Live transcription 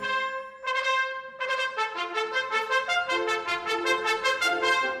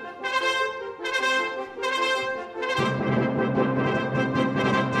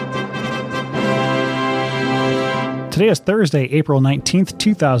Today is Thursday, April 19th,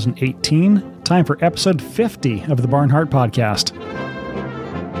 2018. Time for episode 50 of the Barnhart Podcast.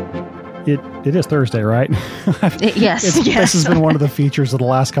 It is Thursday, right? Yes. This has been one of the features of the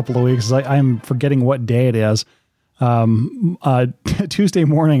last couple of weeks. I'm forgetting what day it is. Tuesday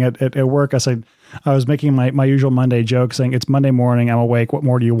morning at work, I was making my usual Monday joke saying, it's Monday morning, I'm awake, what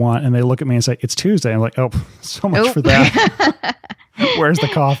more do you want? And they look at me and say, it's Tuesday. I'm like, oh, so much for that. Where's the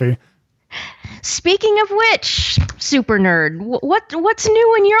coffee? Speaking of which, super nerd, what's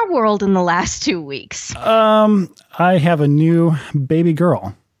new in your world in the last 2 weeks? I have a new baby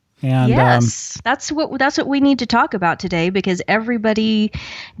girl. And yes, that's what we need to talk about today, because everybody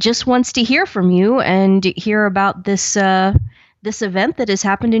just wants to hear from you and hear about this event that has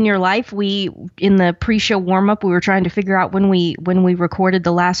happened in your life. In the pre-show warm-up, we were trying to figure out when we recorded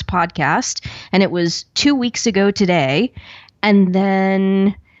the last podcast, and it was 2 weeks ago today. And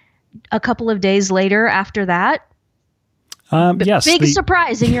then a couple of days later after that, big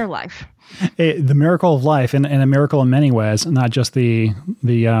surprise in your life. The miracle of life, and a miracle in many ways, not just the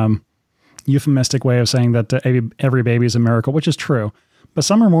euphemistic way of saying that every baby is a miracle, which is true. But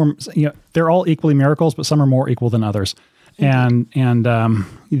some are more, they're all equally miracles, but some are more equal than others. And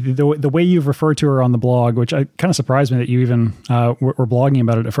the way you've referred to her on the blog, which kind of surprised me that you even were blogging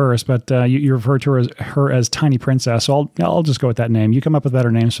about it at first, but you referred to her as Tiny Princess. So I'll just go with that name. You come up with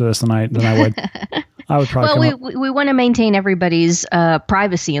better names for this than I would. I would probably. Well, we want to maintain everybody's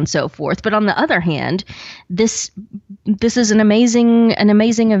privacy and so forth. But on the other hand, this is an amazing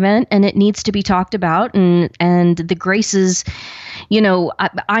event, and it needs to be talked about. And the Graces,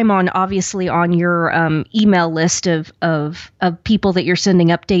 I'm obviously on your email list of people that you're sending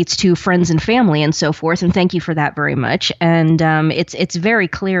updates to, friends and family and so forth. And thank you for that very much. And it's very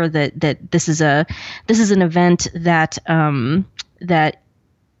clear that this is an event that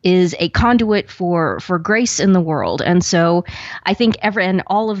is a conduit for grace in the world. And so I think and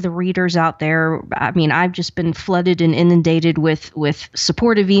all of the readers out there, I mean, I've just been flooded and inundated with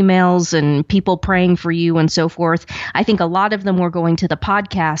supportive emails and people praying for you and so forth. I think a lot of them were going to the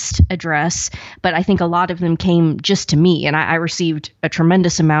podcast address, but I think a lot of them came just to me. And I received a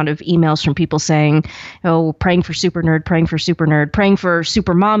tremendous amount of emails from people saying, oh, praying for Super Nerd, praying for Super Nerd, praying for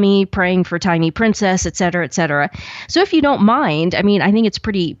Super Mommy, praying for Tiny Princess, et cetera, et cetera. So if you don't mind, I mean, I think it's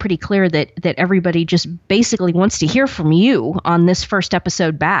pretty clear that everybody just basically wants to hear from you on this first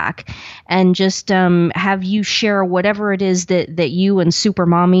episode back, and just have you share whatever it is that you and Super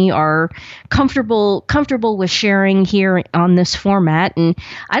Mommy are comfortable with sharing here on this format. And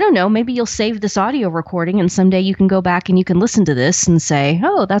I don't know, maybe you'll save this audio recording, and someday you can go back and you can listen to this and say,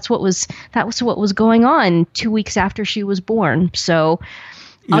 oh, that was what was going on 2 weeks after she was born. So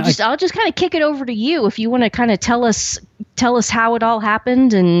I'll just kind of kick it over to you if you want to kind of tell us how it all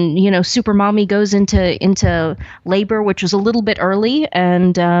happened. And Super Mommy goes into labor, which was a little bit early,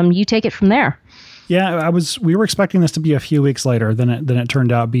 and you take it from there. Yeah, we were expecting this to be a few weeks later than it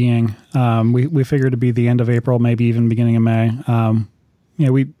turned out being. We figured to be the end of April, maybe even beginning of May.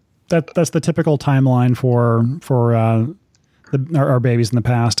 That's the typical timeline for our babies in the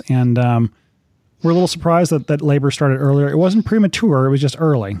past, and we're a little surprised that labor started earlier. It wasn't premature; it was just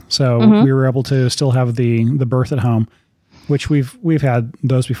early, so we were able to still have the birth at home, which we've had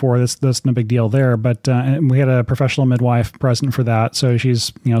those before. That's no big deal there. But and we had a professional midwife present for that, so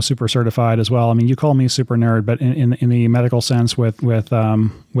she's super certified as well. I mean, you call me super nerd, but in the medical sense, with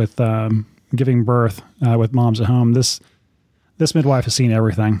giving birth with moms at home, this midwife has seen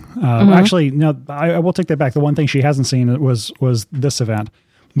everything. Actually, no, I will take that back. The one thing she hasn't seen was this event.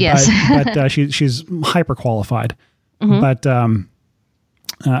 Yes, but she's hyper qualified. But I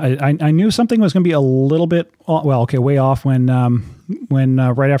knew something was going to be a little bit way off when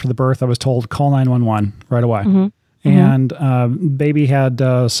right after the birth I was told call 911 right away, and baby had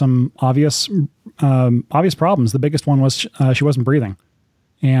some obvious problems. The biggest one was she wasn't breathing,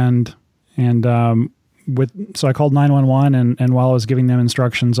 so I called 911, and while I was giving them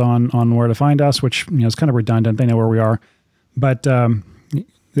instructions on where to find us, which is kind of redundant, they know where we are, but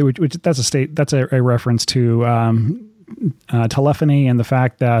that's a reference to telephony and the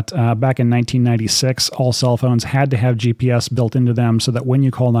fact that back in 1996, all cell phones had to have GPS built into them so that when you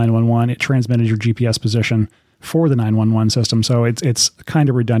call 911, it transmitted your GPS position for the 911 system. So it's kind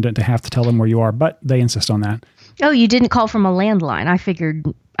of redundant to have to tell them where you are, but they insist on that. Oh, you didn't call from a landline. I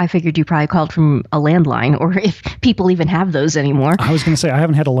figured you probably called from a landline, or if people even have those anymore. I was going to say, I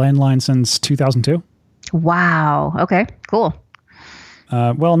haven't had a landline since 2002. Wow. Okay, cool.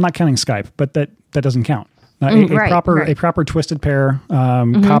 Well, I'm not counting Skype, but that doesn't count. A proper twisted pair,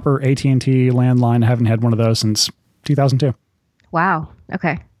 copper AT&T landline. I haven't had one of those since 2002. Wow.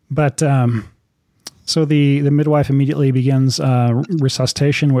 Okay. But So the midwife immediately begins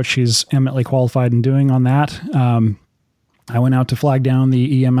resuscitation, which she's eminently qualified in doing on that. I went out to flag down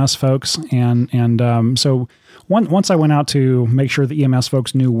the EMS folks, and so once I went out to make sure the EMS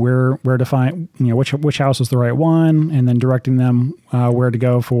folks knew where to find, which house was the right one, and then directing them where to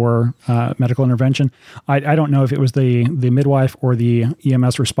go for medical intervention. I don't know if it was the midwife or the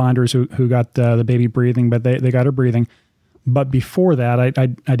EMS responders who got the baby breathing, but they got her breathing. But before that,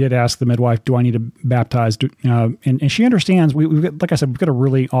 I did ask the midwife, do I need to baptize? And she understands. We've got, like I said, we've got a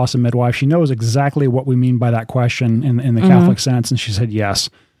really awesome midwife. She knows exactly what we mean by that question in the Catholic sense. And she said yes.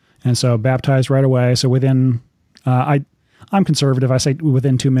 And so baptized right away. So within, I'm conservative. I say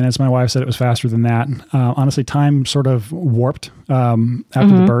within 2 minutes. My wife said it was faster than that. Honestly, time sort of warped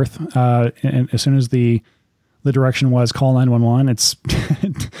after the birth. And as soon as the direction was call 911. It's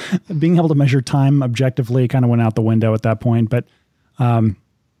being able to measure time objectively kind of went out the window at that point, but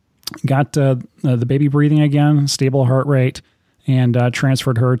got the baby breathing again, stable heart rate, and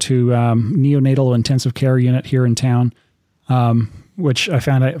transferred her to neonatal intensive care unit here in town, which I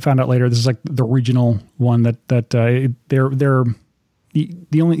found out later. This is like the regional one that they're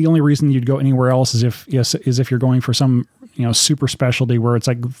the only reason you'd go anywhere else is if you're going for some super specialty where it's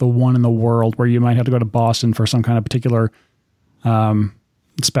like the one in the world, where you might have to go to Boston for some kind of particular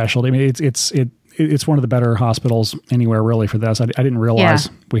specialty. I mean, it's one of the better hospitals anywhere really for this. I didn't realize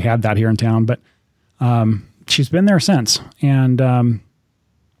we had that here in town, but she's been there since, and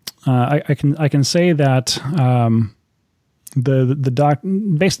I can say that the doc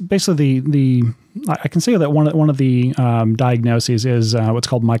basically I can say that one of the diagnoses is what's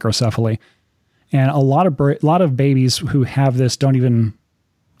called microcephaly. And a lot of babies who have this they're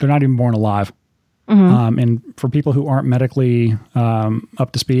not even born alive. And for people who aren't medically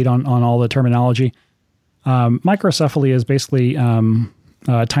up to speed on all the terminology, microcephaly is basically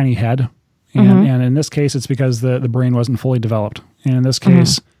a tiny head. And in this case, it's because the brain wasn't fully developed. And in this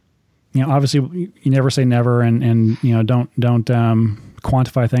case, obviously you never say never, and don't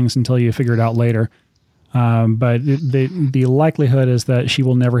quantify things until you figure it out later. But the likelihood is that she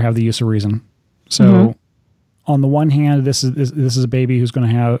will never have the use of reason. So on the one hand, this is a baby who's going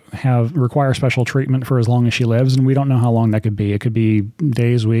to require special treatment for as long as she lives. And we don't know how long that could be. It could be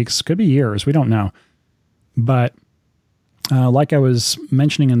days, weeks, could be years. We don't know. But like I was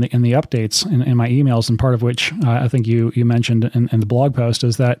mentioning in the updates in my emails, and part of which I think you mentioned in the blog post,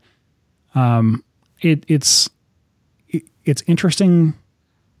 is that it's interesting.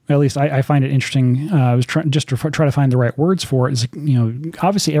 At least I find it interesting. I was trying to find the right words for it. Is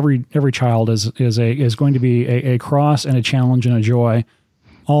obviously every child is going to be a cross and a challenge and a joy,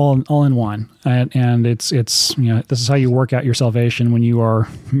 all in one. And it's this is how you work out your salvation when you are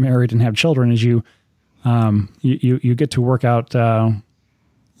married and have children. Is you get to work out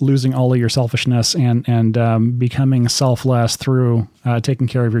losing all of your selfishness and becoming selfless through taking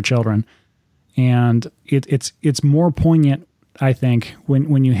care of your children. And it's more poignant, I think,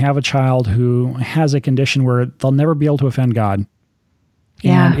 when you have a child who has a condition where they'll never be able to offend God.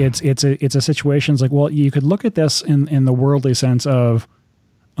 Yeah. And it's a situation. It's like, well, you could look at this in the worldly sense of,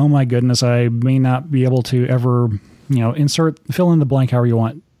 oh my goodness, I may not be able to ever, fill in the blank however you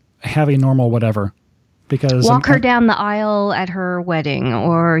want, have a normal whatever. Because walk her down the aisle at her wedding,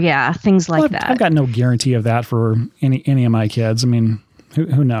 or things like that. I've got no guarantee of that for any of my kids. I mean,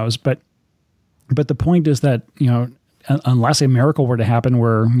 who knows? But the point is that, unless a miracle were to happen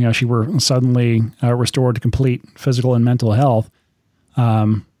where, she were suddenly restored to complete physical and mental health,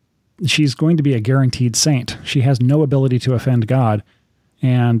 she's going to be a guaranteed saint. She has no ability to offend God.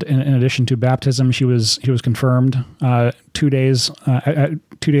 And in addition to baptism, she was confirmed 2 days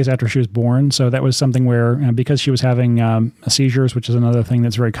after she was born. So that was something where, because she was having seizures, which is another thing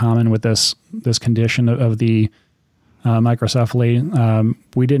that's very common with this condition of the microcephaly,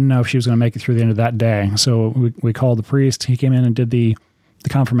 we didn't know if she was going to make it through the end of that day. So we called the priest. He came in and did the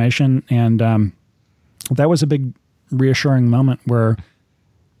confirmation, and that was a big reassuring moment where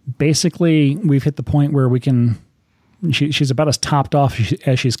basically we've hit the point where we can. She's about as topped off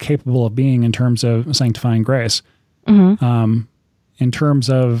as she's capable of being in terms of sanctifying grace. In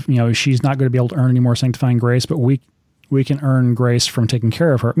terms of, she's not going to be able to earn any more sanctifying grace, but we can earn grace from taking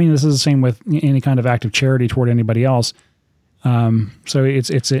care of her. I mean, this is the same with any kind of act of charity toward anybody else. So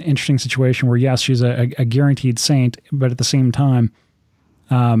it's an interesting situation where, yes, she's a guaranteed saint, but at the same time,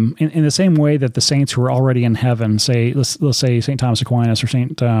 in the same way that the saints who are already in heaven, let's say St. Thomas Aquinas or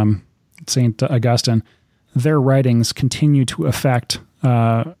St. Augustine, their writings continue to affect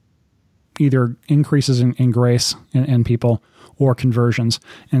either increases in grace in people or conversions.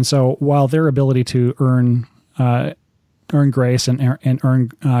 And so while their ability to earn earn grace and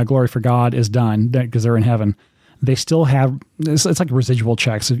earn glory for God is done because they're in heaven. They still have it's like residual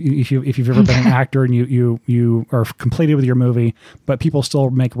checks. If you've ever been an actor and you are completed with your movie, but people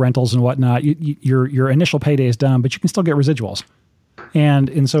still make rentals and whatnot, your initial payday is done, but you can still get residuals.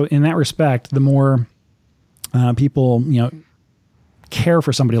 And so in that respect, the more people care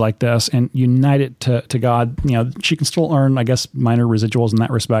for somebody like this and unite it to God, she can still earn, I guess, minor residuals in that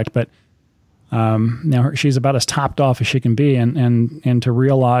respect, but now she's about as topped off as she can be, and to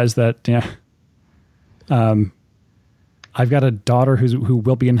realize that I've got a daughter who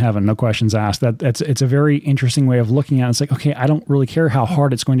will be in heaven, no questions asked. It's a very interesting way of looking at it. It's like, okay, I don't really care how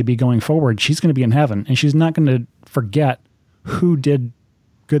hard it's going to be going forward. She's going to be in heaven, and she's not going to forget who did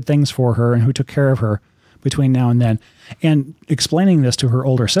good things for her and who took care of her between now and then. And explaining this to her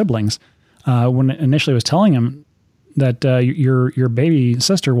older siblings, when initially was telling him that your baby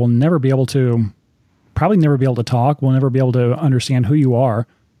sister will probably never be able to talk, will never be able to understand who you are.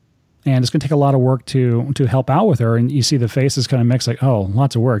 And it's going to take a lot of work to help out with her. And you see the faces kind of mix, like, oh,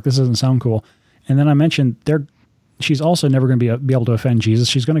 lots of work. This doesn't sound cool. And then I mentioned she's also never going to be able to offend Jesus.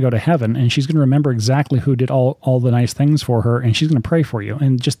 She's going to go to heaven, and she's going to remember exactly who did all the nice things for her, and she's going to pray for you.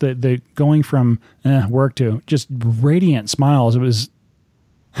 And just the going from work to just radiant smiles, it was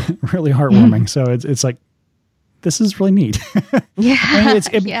really heartwarming. So it's like, this is really neat. Yeah.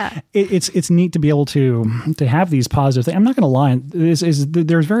 It's neat to be able to have these positive things. I'm not going to lie.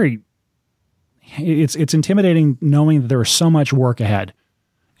 It's intimidating knowing that there is so much work ahead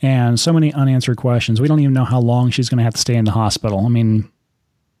and so many unanswered questions. We don't even know how long she's going to have to stay in the hospital. I mean,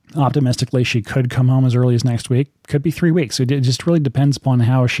 optimistically, she could come home as early as next week. Could be 3 weeks. It just really depends upon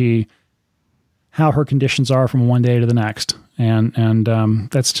how her conditions are from one day to the next. And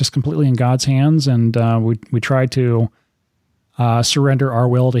that's just completely in God's hands. And we try to surrender our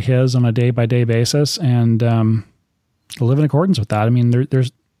will to His on a day-by-day basis and live in accordance with that. I mean,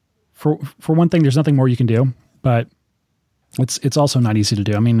 there's for one thing, there's nothing more you can do, but it's also not easy to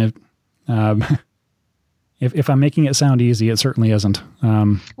do. I mean, if I'm making it sound easy, it certainly isn't.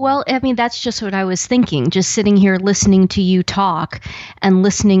 Well, I mean, that's just what I was thinking, just sitting here listening to you talk and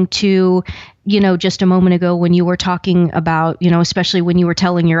listening to, just a moment ago when you were talking about, especially when you were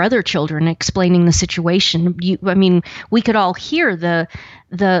telling your other children, explaining the situation. We could all hear the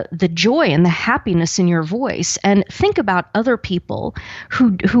joy and the happiness in your voice, and think about other people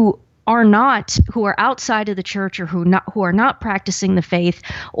who are outside of the church, or who are not practicing the faith,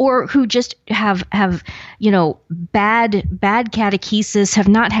 or who just have bad catechesis, have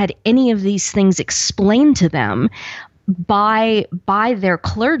not had any of these things explained to them by their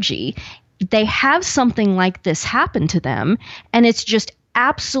clergy. They have something like this happen to them, and it's just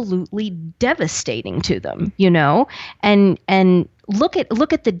absolutely devastating to them, and look at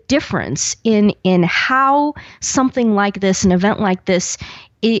the difference in how something like this, an event like this,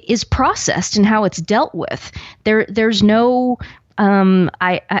 is processed and how it's dealt with. There's no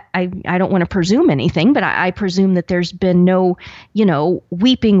I don't want to presume anything, but I presume that there's been no,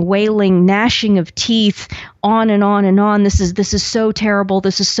 weeping, wailing, gnashing of teeth, on and on and on. This is so terrible.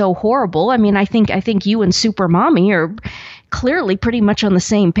 This is so horrible. I mean, I think you and Super Mommy are clearly pretty much on the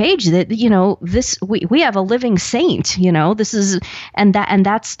same page that, we have a living saint, this is, and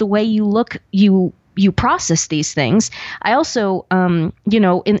that's the way you process these things. I also, in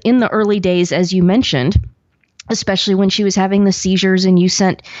the early days, as you mentioned, especially when she was having the seizures, and you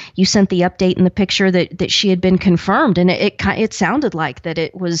sent the update and the picture that she had been confirmed, and it sounded like that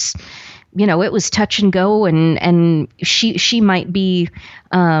it was, it was touch and go, and she might be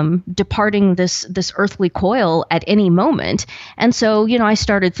departing this earthly coil at any moment. And so, I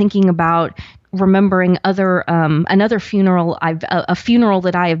started thinking about remembering another funeral, a funeral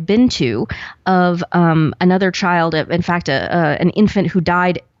that I have been to of another child, in fact, an infant who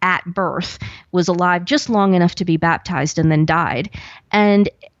died at birth, was alive just long enough to be baptized and then died. And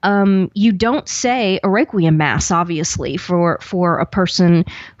you don't say a requiem mass, obviously, for a person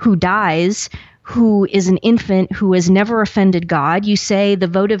who dies, who is an infant who has never offended God. You say the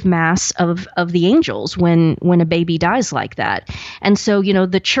votive mass of the angels when a baby dies like that. And so,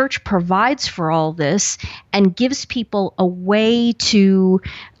 the church provides for all this and gives people a way to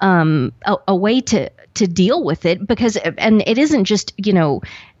deal with it, because, and it isn't just,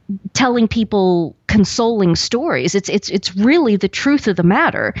 telling people consoling stories. It's really the truth of the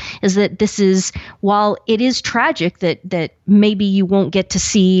matter is that this is, while it is tragic that maybe you won't get to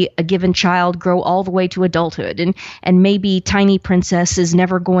see a given child grow all the way to adulthood, and maybe tiny princess is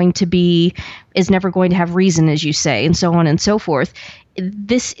never going to have reason, as you say, and so on and so forth.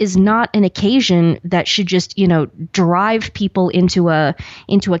 This is not an occasion that should just, drive people into a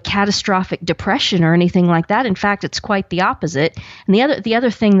catastrophic depression or anything like that. In fact, it's quite the opposite. And the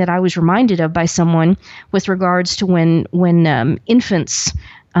other thing that I was reminded of by someone with regards to when infants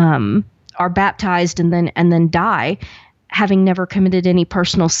are baptized and then die, having never committed any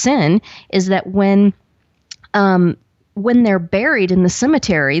personal sin, is that when they're buried in the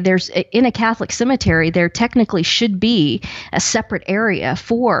cemetery, in a Catholic cemetery, there technically should be a separate area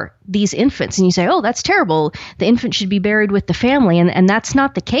for these infants. And you say, oh, that's terrible. The infant should be buried with the family. And that's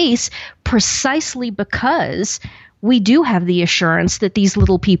not the case, precisely because we do have the assurance that these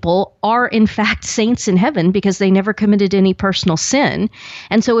little people are in fact saints in heaven because they never committed any personal sin.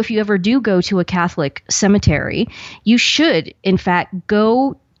 And so if you ever do go to a Catholic cemetery, you should in fact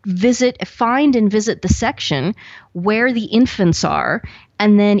find and visit the section where the infants are,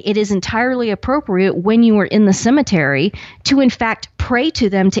 and then it is entirely appropriate when you are in the cemetery to in fact pray to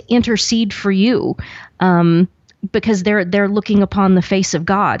them to intercede for you, because they're looking upon the face of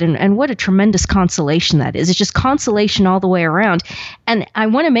God, and what a tremendous consolation that is. It's just consolation all the way around. And I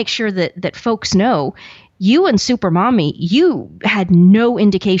want to make sure that folks know, you and Super Mommy, you had no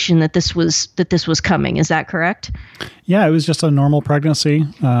indication that this was coming. Is that correct? Yeah, it was just a normal pregnancy.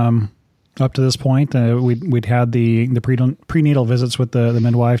 Up to this point, we'd had the prenatal visits with the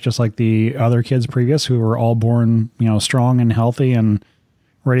midwife, just like the other kids previous, who were all born, strong and healthy and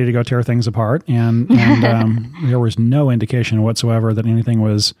ready to go tear things apart. And there was no indication whatsoever that anything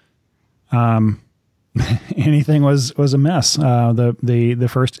was was amiss.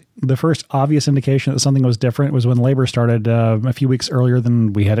 The first obvious indication that something was different was when labor started a few weeks earlier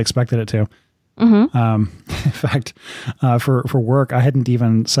than we had expected it to. Mm-hmm. In fact, for work, I hadn't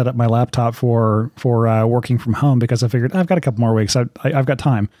even set up my laptop for working from home because I figured I've got a couple more weeks. I've got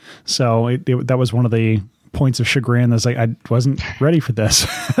time. So that was one of the points of chagrin. Is like, I wasn't ready for this.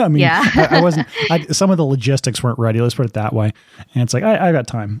 I mean, yeah. I wasn't. Some of the logistics weren't ready. Let's put it that way. And it's like I got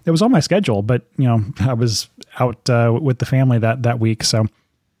time. It was on my schedule, but I was out with the family that week, so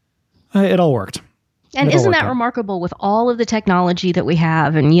it all worked. And isn't that remarkable with all of the technology that we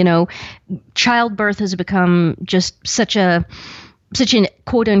have? And, childbirth has become just such an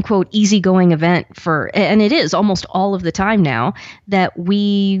quote unquote easygoing event and it is almost all of the time now, that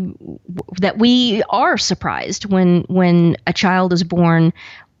we are surprised when a child is born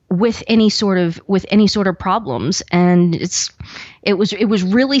with any sort of problems. And it was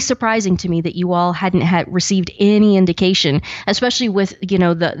really surprising to me that you all hadn't received any indication, especially with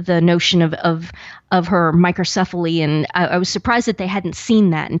the notion of her microcephaly, and I was surprised that they hadn't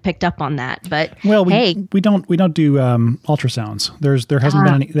seen that and picked up on that. But we don't do ultrasounds. There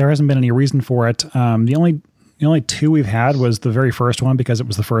hasn't been any reason for it. The only two we've had was the very first one because it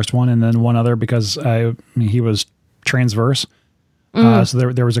was the first one, and then one other because he was transverse.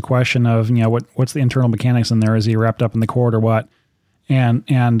 So there was a question of what's the internal mechanics in there? Is he wrapped up in the cord or what? And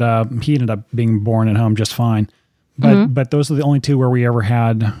he ended up being born at home just fine. But those are the only two where we ever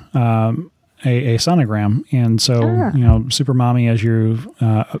had a sonogram. And so Super Mommy, as you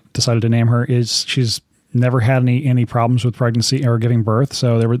decided to name her, she's never had any problems with pregnancy or giving birth.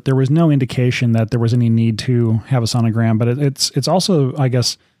 So there was no indication that there was any need to have a sonogram. But it's also, I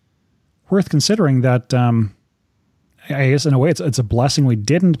guess, worth considering that. I guess in a way it's a blessing we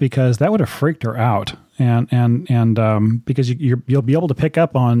didn't, because that would have freaked her out, and because you'll be able to pick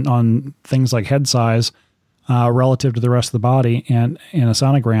up on things like head size relative to the rest of the body and in a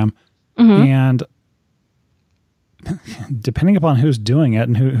sonogram, and depending upon who's doing it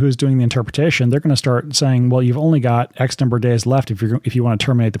and who's doing the interpretation, they're going to start saying, well, you've only got X number of days left if you want to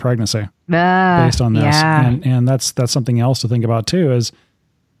terminate the pregnancy based on this, and that's something else to think about too. Is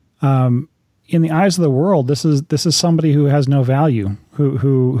in the eyes of the world, this is somebody who has no value,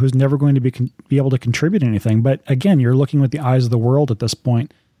 who's never going to be able to contribute anything. But again, you're looking with the eyes of the world at this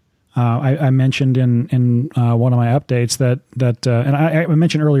point. I mentioned in one of my updates that and I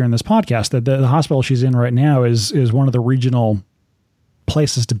mentioned earlier in this podcast that the hospital she's in right now is one of the regional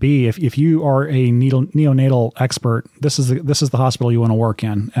places to be. If you are a neonatal expert, this is the hospital you want to work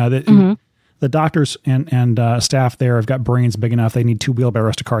in. The doctors and staff there have got brains big enough. They need 2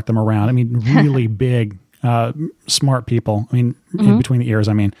 wheelbarrows to cart them around. I mean, really big, smart people. I mean, in between the ears,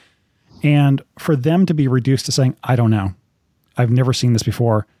 I mean. And for them to be reduced to saying, I don't know. I've never seen this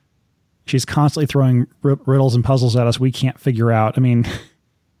before. She's constantly throwing riddles and puzzles at us we can't figure out. I mean,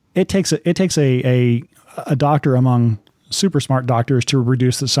 it takes a doctor among super smart doctors to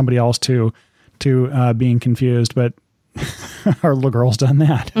reduce somebody else to being confused, but our little girl's done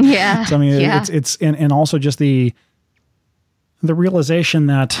that. Yeah. So I mean, it's and also just the realization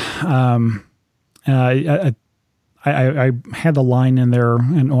that I had the line in there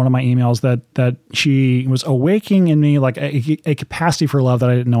in one of my emails that she was awaking in me like a capacity for love that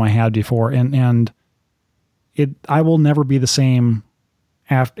I didn't know I had before, and I will never be the same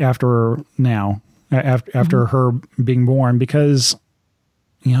after her being born, because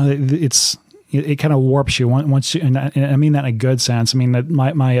it kind of warps you once you, and I mean that in a good sense. I mean that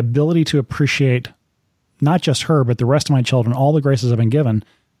my ability to appreciate not just her, but the rest of my children, all the graces I've been given.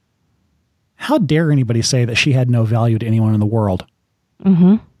 How dare anybody say that she had no value to anyone in the world?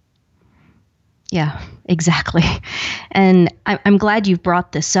 Mm-hmm. Yeah, exactly. And I'm glad you've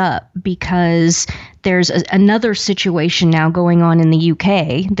brought this up, because there's another situation now going on in the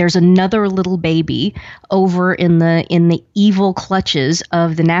UK. There's another little baby over in the evil clutches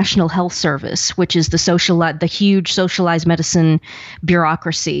of the National Health Service, which is the huge socialized medicine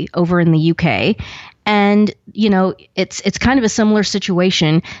bureaucracy over in the UK. And, it's kind of a similar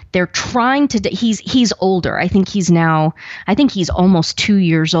situation. They're trying to, he's older. I think he's almost 2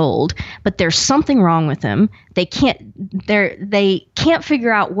 years old, but there's something wrong with him. They can't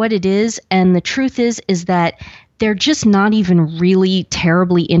figure out what it is. And the truth is that they're just not even really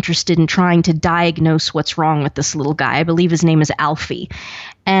terribly interested in trying to diagnose what's wrong with this little guy. I believe his name is Alfie.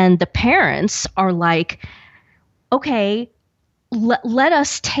 And the parents are like, okay, let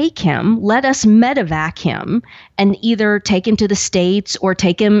us take him, let us medevac him, and either take him to the States or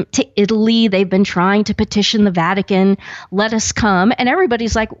take him to Italy. They've been trying to petition the Vatican. Let us come. And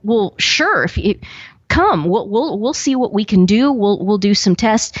everybody's like, well, sure, if you come, we'll see what we can do. We'll do some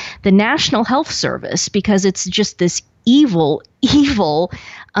tests. The National Health Service, because it's just this evil,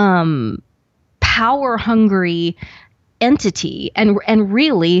 power hungry entity, and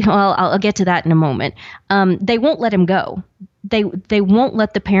really, well, I'll get to that in a moment. They won't let him go. They won't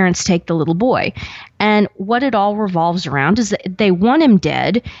let the parents take the little boy. And what it all revolves around is that they want him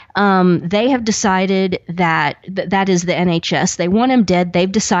dead. They have decided that is the NHS. They want him dead.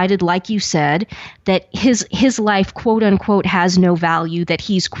 They've decided, like you said, that his life, quote unquote, has no value, that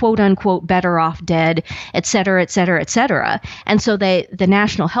he's, quote unquote, better off dead, et cetera, et cetera, et cetera. And so the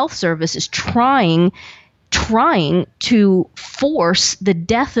National Health Service is trying to force the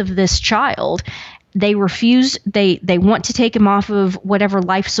death of this child. They refuse. They want to take him off of whatever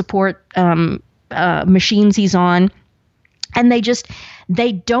life support machines he's on, and they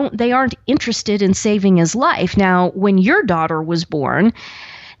aren't interested in saving his life. Now, when your daughter was born,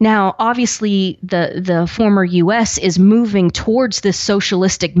 now obviously the former U.S. is moving towards this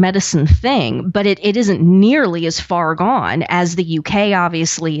socialistic medicine thing, but it isn't nearly as far gone as the UK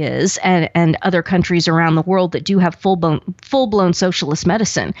obviously is, and other countries around the world that do have full-blown socialist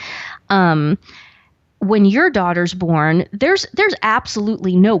medicine. When your daughter's born, there's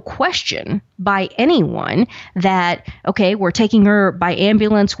absolutely no question by anyone that, okay, we're taking her by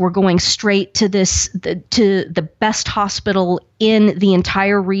ambulance, we're going straight to the best hospital in the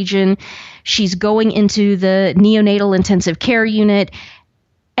entire region. She's going into the neonatal intensive care unit.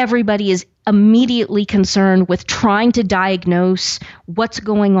 Everybody is immediately concerned with trying to diagnose what's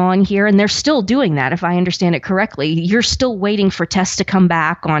going on here. And they're still doing that, if I understand it correctly. You're still waiting for tests to come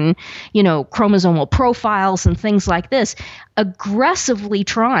back on, chromosomal profiles and things like this, aggressively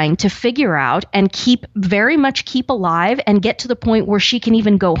trying to figure out and keep alive and get to the point where she can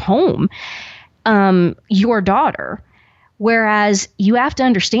even go home, your daughter. Whereas you have to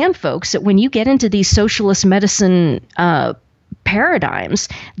understand, folks, that when you get into these socialist medicine paradigms,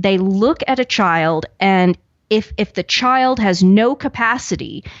 they look at a child, and if the child has no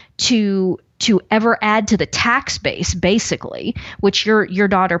capacity to ever add to the tax base, basically, which your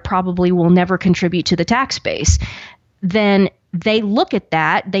daughter probably will never contribute to the tax base, then they look at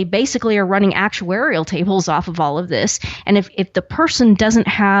that. They basically are running actuarial tables off of all of this. And if the person doesn't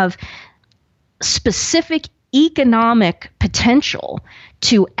have specific economic potential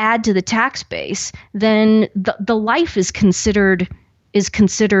to add to the tax base, then the life is considered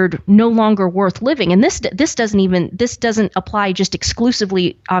no longer worth living. And this doesn't apply just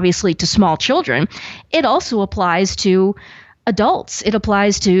exclusively, obviously, to small children. It also applies to adults. It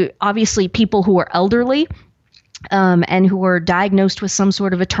applies to, obviously, people who are elderly, and who are diagnosed with some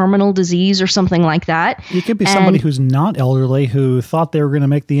sort of a terminal disease or something like that. It could be somebody who's not elderly, who thought they were going to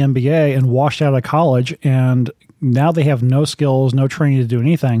make the MBA and washed out of college, and now they have no skills, no training to do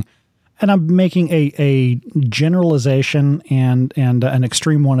anything. And I'm making a generalization and an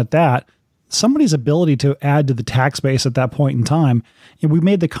extreme one at that. somebody's ability to add to the tax base at that point in time. And we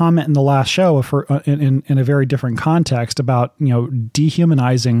made the comment in the last show in a very different context about,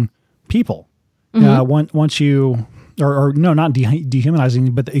 dehumanizing people. Once you, or no, not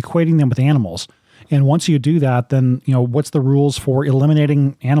dehumanizing, but equating them with animals. And once you do that, then, what's the rules for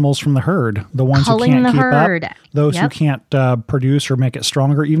eliminating animals from the herd? The ones who can't keep up, those who can't produce or make it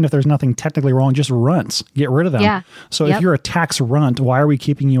stronger, even if there's nothing technically wrong, just runts. Get rid of them. Yeah. So if you're a tax runt, why are we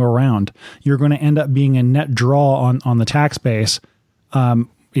keeping you around? You're going to end up being a net draw on the tax base.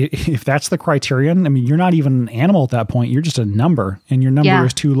 If that's the criterion, I mean, you're not even an animal at that point. You're just a number, and your number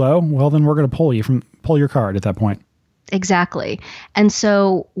is too low. Well, then we're going to pull your card at that point. Exactly. And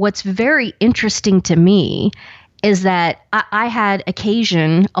so what's very interesting to me is that I had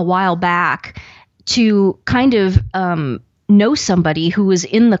occasion a while back to kind of know somebody who was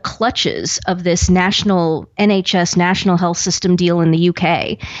in the clutches of this NHS National Health System deal in the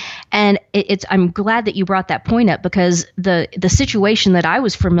UK. And I'm glad that you brought that point up, because the situation that I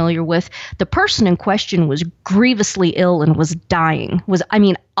was familiar with, the person in question was grievously ill and was dying,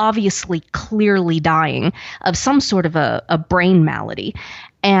 obviously clearly dying of some sort of a brain malady.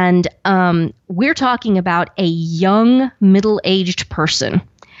 And we're talking about a young middle-aged person.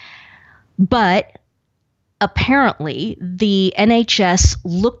 But apparently, the NHS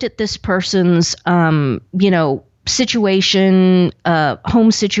looked at this person's, situation,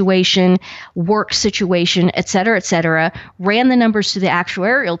 home situation, work situation, et cetera, ran the numbers to the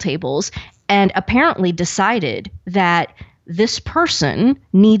actuarial tables, and apparently decided that this person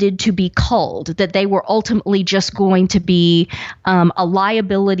needed to be culled, that they were ultimately just going to be a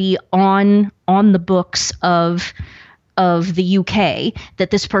liability on the books of the UK,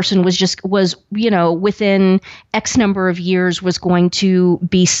 that this person was within X number of years was going to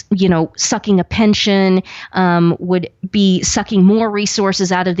be, sucking a pension, would be sucking more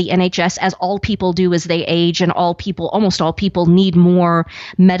resources out of the NHS, as all people do as they age, and almost all people need more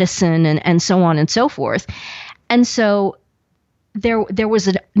medicine and so on and so forth. And so there was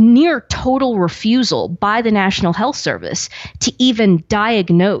a near total refusal by the National Health Service to even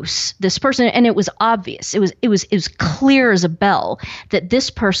diagnose this person, and it was obvious. It was clear as a bell that this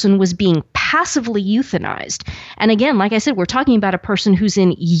person was being passively euthanized. And again, like I said, we're talking about a person who's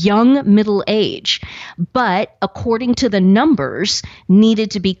in young middle age, but according to the numbers,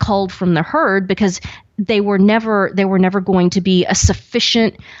 needed to be culled from the herd because they were never going to be a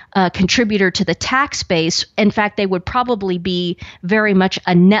sufficient contributor to the tax base. In fact, they would probably be very much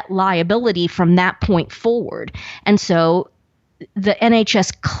a net liability from that point forward. And so the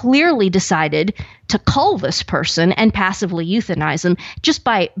NHS clearly decided to cull this person and passively euthanize them just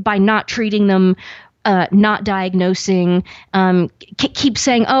by not treating them, not diagnosing, keep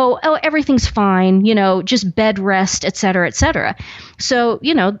saying, oh, everything's fine, just bed rest, et cetera, et cetera. So,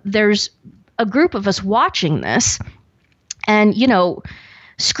 there's a group of us watching this and,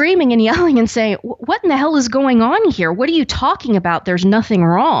 screaming and yelling and saying, what in the hell is going on here? What are you talking about? There's nothing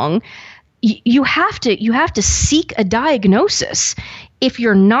wrong. You have to seek a diagnosis. If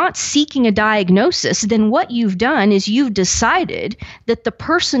you're not seeking a diagnosis, then what you've done is you've decided that the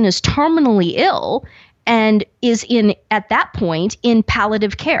person is terminally ill and is at that point in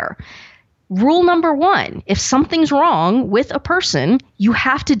palliative care. Rule number one, if something's wrong with a person, you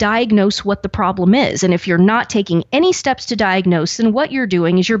have to diagnose what the problem is. And if you're not taking any steps to diagnose, then what you're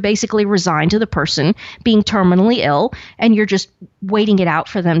doing is you're basically resigned to the person being terminally ill, and you're just waiting it out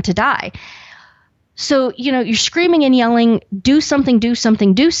for them to die. So, you're screaming and yelling, do something, do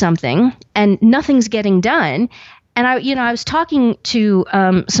something, do something, and nothing's getting done. And I was talking to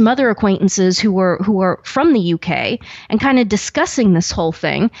some other acquaintances who were from the UK and kind of discussing this whole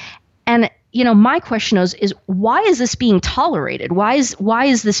thing. And my question is why is this being tolerated? Why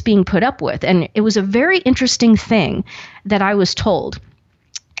is this being put up with? And it was a very interesting thing that I was told.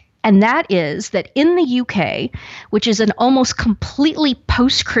 And that is that in the UK, which is an almost completely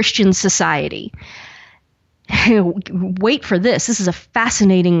post-Christian society, wait for this. This is a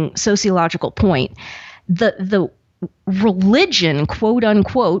fascinating sociological point. The religion, quote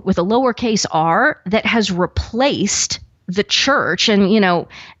unquote, with a lowercase r, that has replaced the church, and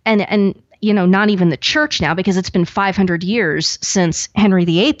not even the church now, because it's been 500 years since Henry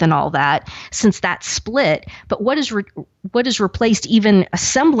VIII and all that, since that split. But what is replaced even a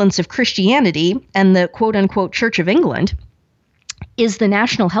semblance of Christianity and the quote unquote Church of England is the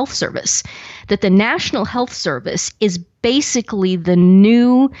National Health Service. That the National Health Service is basically the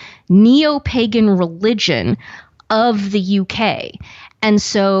new neo-pagan religion of the UK. And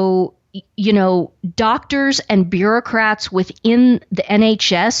so doctors and bureaucrats within the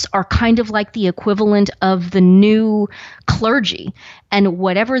NHS are kind of like the equivalent of the new clergy, and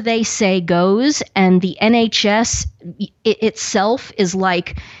whatever they say goes. And the NHS itself is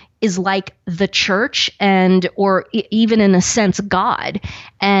like the church, or even in a sense God,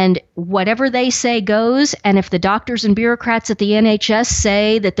 and whatever they say goes. And if the doctors and bureaucrats at the NHS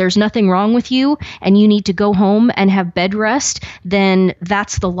say that there's nothing wrong with you and you need to go home and have bed rest, then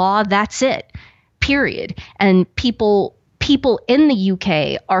that's the law. That's it, period. And people in the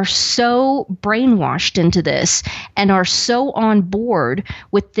UK are so brainwashed into this and are so on board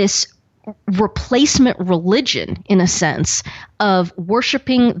with this replacement religion, in a sense, of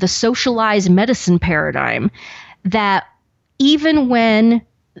worshiping the socialized medicine paradigm, that even when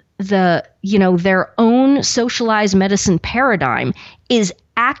their own socialized medicine paradigm is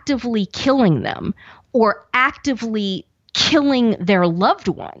actively killing them or actively killing their loved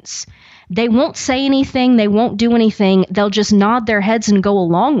ones, they won't say anything, they won't do anything, they'll just nod their heads and go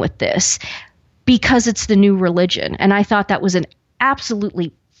along with this because it's the new religion. And I thought that was an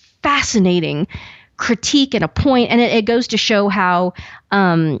absolutely fascinating critique and a point, and it goes to show how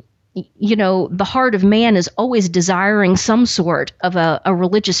the heart of man is always desiring some sort of a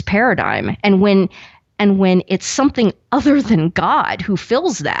religious paradigm, and when it's something other than God who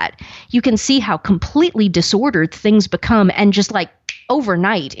fills that, you can see how completely disordered things become, and just like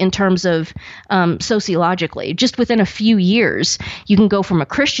overnight in terms of sociologically, just within a few years, you can go from a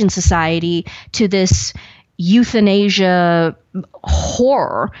Christian society to this euthanasia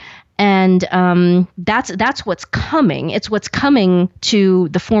horror. And that's what's coming. It's what's coming to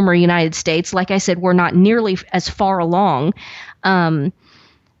the former United States. Like I said, we're not nearly as far along,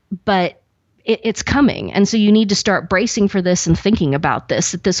 but it's coming. And so you need to start bracing for this and thinking about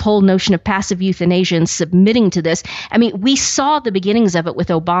this, that this whole notion of passive euthanasia and submitting to this. I mean, we saw the beginnings of it with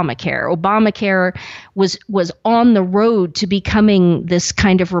Obamacare. Obamacare was on the road to becoming this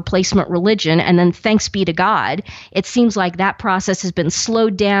kind of replacement religion. And then thanks be to God, it seems like that process has been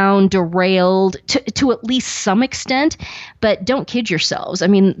slowed down, derailed to at least some extent. But don't kid yourselves. I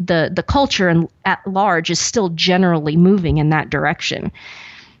mean, the culture at large is still generally moving in that direction.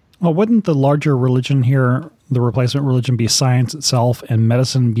 Well, wouldn't the larger religion here, the replacement religion, be science itself, and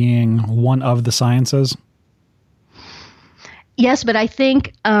medicine being one of the sciences? Yes, but I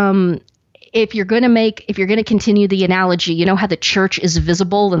think if you're going to continue the analogy, you know how the church is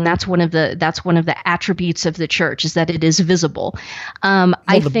visible, and that's one of the attributes of the church, is that it is visible.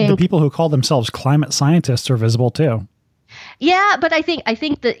 I think the people who call themselves climate scientists are visible too. Yeah, but I think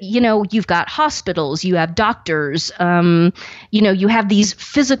that, you've got hospitals, you have doctors, you have these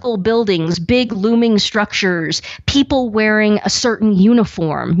physical buildings, big looming structures, people wearing a certain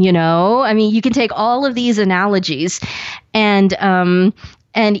uniform, I mean, you can take all of these analogies and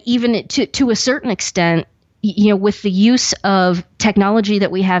even to a certain extent, with the use of technology that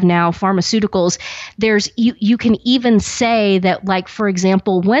we have now, pharmaceuticals, you can even say that, like, for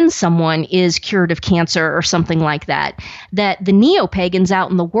example, when someone is cured of cancer or something like that the neo-pagans out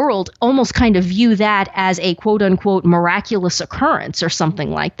in the world almost kind of view that as a quote unquote miraculous occurrence or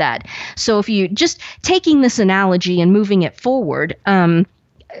something like that. So if you just taking this analogy and moving it forward,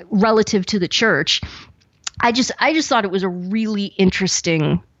 relative to the church, I just thought it was a really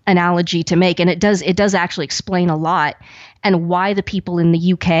interesting analogy to make, and it does actually explain a lot, and why the people in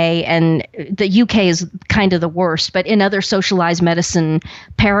the UK, and the UK is kind of the worst, but in other socialized medicine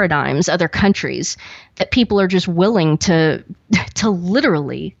paradigms, other countries, that people are just willing to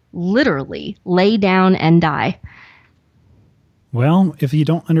literally lay down and die. Well, if you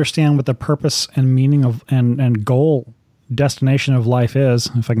don't understand what the purpose and meaning of and goal, destination of life is,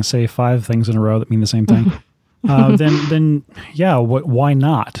 if I can say 5 things in a row that mean the same thing, then yeah, why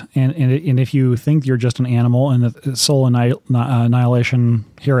not? And if you think you're just an animal and the soul annihilation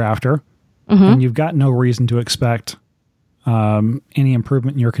hereafter, and you've got no reason to expect any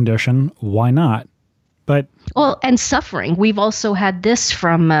improvement in your condition, why not? But and suffering. We've also had this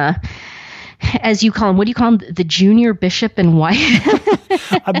from, as you call him, what do you call him? The junior bishop in white.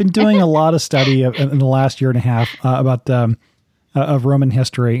 I've been doing a lot of study in the last year and a half about of Roman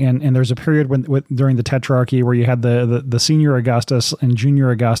history, and there's a period during the Tetrarchy where you had the senior Augustus and junior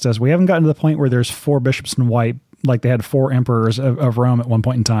Augustus. We haven't gotten to the point where there's 4 bishops in white, like they had 4 emperors of Rome at one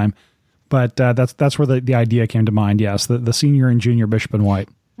point in time. But that's where the idea came to mind. Yes, the senior and junior bishop in white.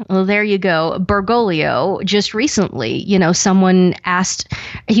 Well, there you go. Bergoglio, just recently, someone asked,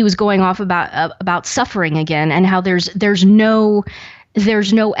 he was going off about suffering again, and how there's no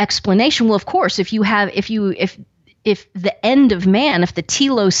explanation. Well, of course, if if the end of man, if the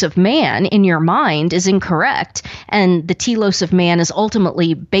telos of man in your mind is incorrect, and the telos of man is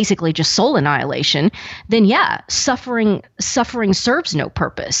ultimately basically just soul annihilation, then yeah, suffering serves no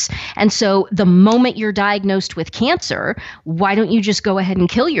purpose. And so the moment you're diagnosed with cancer, why don't you just go ahead and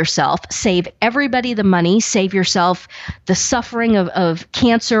kill yourself, save everybody the money, save yourself the suffering of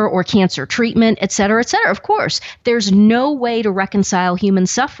cancer or cancer treatment, et cetera, et cetera. Of course, there's no way to reconcile human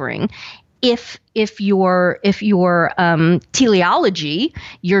suffering if your teleology,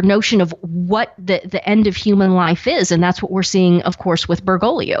 your notion of what the end of human life is, and that's what we're seeing, of course, with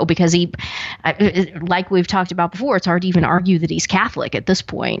Bergoglio, because he, like we've talked about before, it's hard to even argue that he's Catholic at this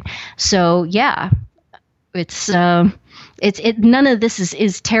point. So yeah, it's none of this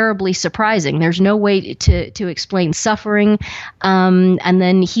is terribly surprising. There's no way to explain suffering. And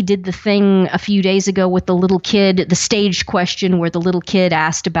then he did the thing a few days ago with the little kid, the staged question where the little kid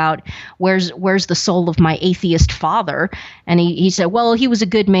asked about where's the soul of my atheist father, and he said, well, he was a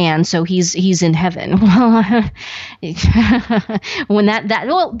good man, so he's in heaven. When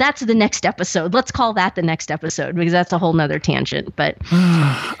that's the next episode. Let's call that the next episode, because that's a whole nother tangent. But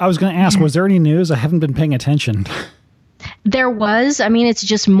I was going to ask, was there any news? I haven't been paying attention. There was. I mean, it's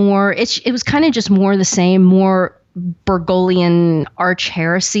just more. It was kind of just more the same, more Bergoglian arch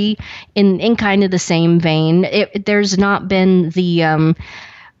heresy in kind of the same vein. There's not been the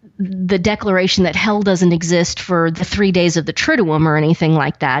declaration that hell doesn't exist for the 3 days of the Triduum or anything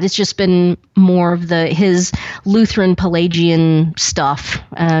like that. It's just been more of his Lutheran Pelagian stuff.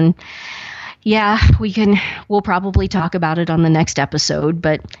 And yeah, we'll probably talk about it on the next episode,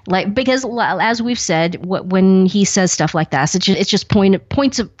 but because as we've said, when he says stuff like that, it's just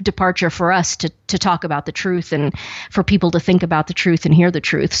points of departure for us to talk about the truth, and for people to think about the truth and hear the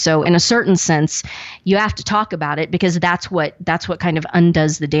truth. So in a certain sense, you have to talk about it, because that's what kind of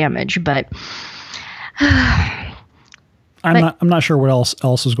undoes the damage. But I'm not sure what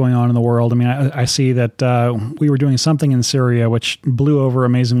else is going on in the world. I mean, I see that we were doing something in Syria which blew over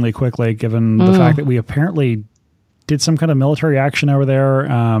amazingly quickly, given the fact that we apparently did some kind of military action over there.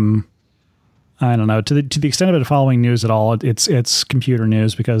 I don't know, to the extent of it following news at all. It's computer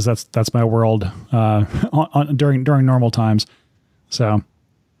news, because that's my world during normal times. So.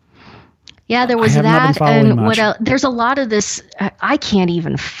 Yeah, there was that, and what else? There's a lot of this. I can't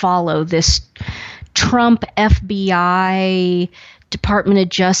even follow this. Trump, FBI, Department of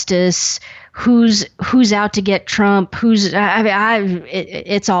Justice, who's out to get Trump,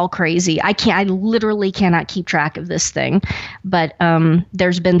 it's all crazy. I literally cannot keep track of this thing, but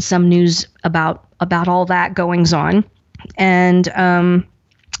there's been some news about all that goings on, and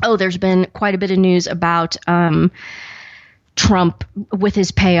there's been quite a bit of news about Trump with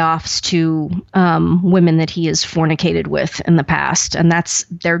his payoffs to women that he has fornicated with in the past, and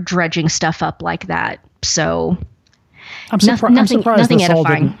they're dredging stuff up like that. So I'm surprised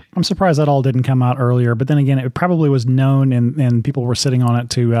that all didn't come out earlier. But then again, it probably was known, and people were sitting on it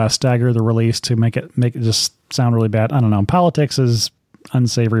to stagger the release to make it just sound really bad. I don't know. Politics is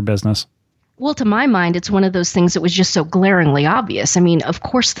unsavory business. Well, to my mind, it's one of those things that was just so glaringly obvious. I mean, of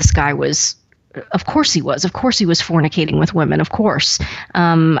course, this guy was. Of course he was. Of course he was fornicating with women. Of course.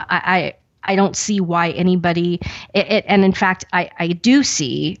 I don't see why anybody. And in fact, I do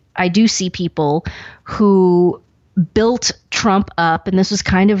see people who built Trump up, and this is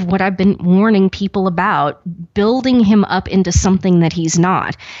kind of what I've been warning people about, building him up into something that he's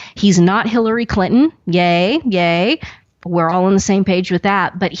not. He's not Hillary Clinton. Yay. We're all on the same page with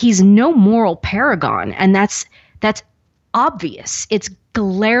that. But he's no moral paragon, and that's obvious. It's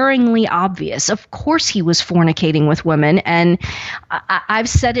glaringly obvious. Of course he was fornicating with women, and I've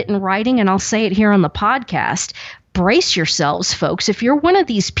said it in writing, and I'll say it here on the podcast. Brace yourselves, folks. If you're one of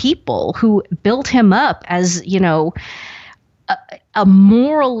these people who built him up as, a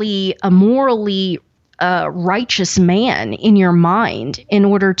morally righteous man in your mind in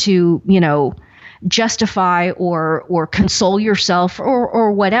order to, justify or console yourself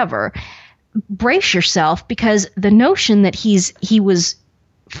or whatever, brace yourself, because the notion that he was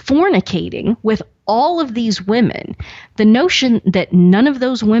fornicating with all of these women, the notion that none of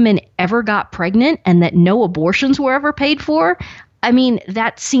those women ever got pregnant and that no abortions were ever paid for, I mean,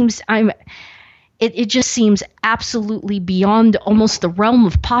 that seems it just seems absolutely beyond almost the realm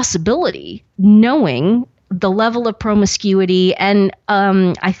of possibility, knowing the level of promiscuity. And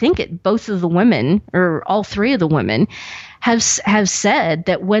I think both of the women, or all three of the women, have said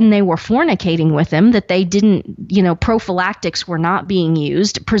that when they were fornicating with him, that they didn't, prophylactics were not being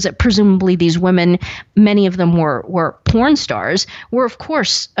used. Presumably these women, many of them were porn stars, were of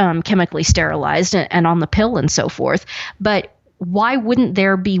course chemically sterilized and on the pill and so forth. But why wouldn't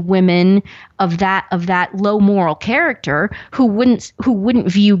there be women of that low moral character who wouldn't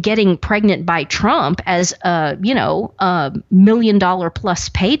view getting pregnant by Trump as a $1 million plus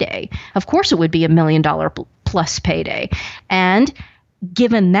payday? Of course it would be $1 million plus payday. And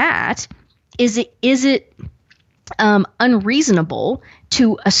given that, is it unreasonable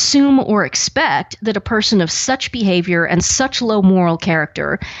to assume or expect that a person of such behavior and such low moral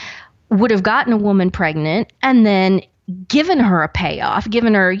character would have gotten a woman pregnant and then given her a payoff,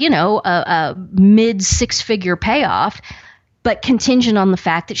 given her, a mid six-figure payoff, but contingent on the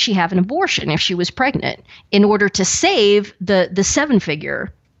fact that she have an abortion if she was pregnant in order to save the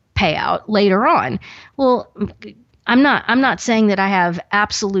seven-figure payout later on? Well, I'm not saying that I have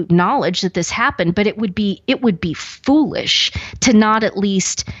absolute knowledge that this happened, but it would be foolish to not at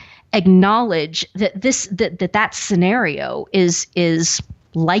least acknowledge that that scenario is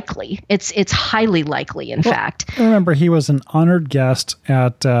likely. It's highly likely, in fact. I remember he was an honored guest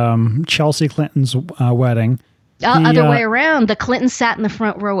at Chelsea Clinton's wedding. Other way around, the Clintons sat in the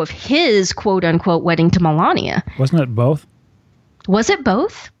front row of his quote unquote wedding to Melania. Wasn't it both? Was it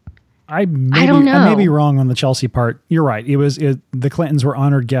both? I don't know. I may be wrong on the Chelsea part. You're right. The Clintons were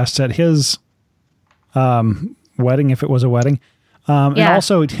honored guests at his wedding, if it was a wedding. And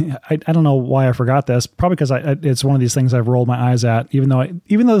also, I don't know why I forgot this. Probably because it's one of these things I've rolled my eyes at. Even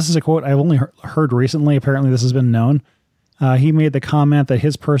though this is a quote I've only heard recently, apparently this has been known. He made the comment that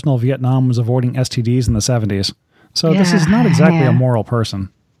his personal Vietnam was avoiding STDs in the 70s. So this is not exactly a moral person.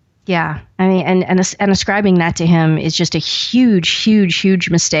 Yeah, I mean, and ascribing that to him is just a huge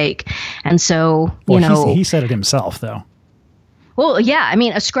mistake. And so, he said it himself, though. Well, yeah, I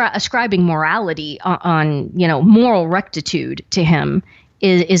mean, ascribing morality on moral rectitude to him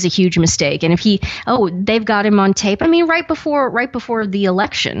is a huge mistake. And if they've got him on tape. I mean, right before the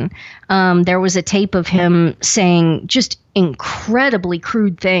election, there was a tape of him saying just incredibly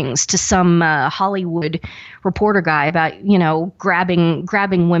crude things to some Hollywood reporter guy about,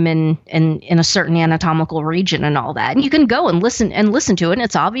 grabbing women in a certain anatomical region and all that. And you can go and listen to it. And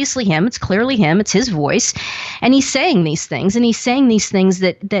it's obviously him. It's clearly him. It's his voice. And he's saying these things. And he's saying these things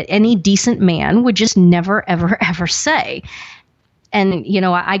that any decent man would just never, ever, ever say. And,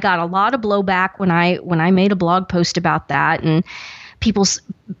 I got a lot of blowback when I made a blog post about that, and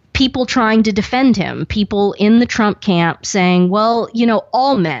people trying to defend him, people in the Trump camp saying, well,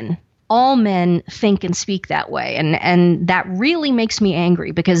 all men think and speak that way. And that really makes me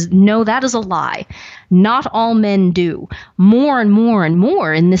angry, because no, that is a lie. Not all men do. More and more and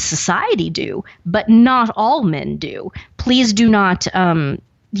more in this society do, but not all men do. Please do not,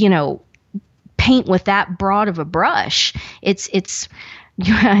 paint with that broad of a brush. It's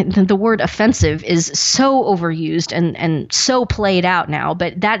the word offensive is so overused and so played out now,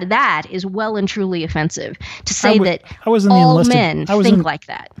 but that is well and truly offensive to say that all men think like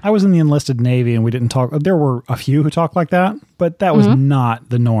that. I was in the enlisted Navy, and we didn't talk. There were a few who talked like that, but that was not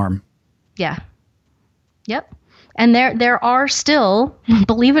the norm. Yeah. Yep. And there are still,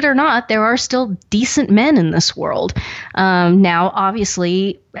 believe it or not, there are still decent men in this world. Now,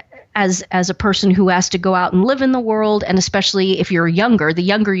 obviously, as a person who has to go out and live in the world, and especially if you're younger, the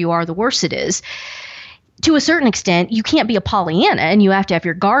younger you are, the worse it is. To a certain extent, you can't be a Pollyanna, and you have to have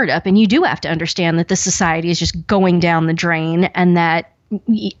your guard up, and you do have to understand that this society is just going down the drain, and that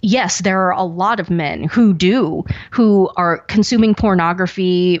yes, there are a lot of men who are consuming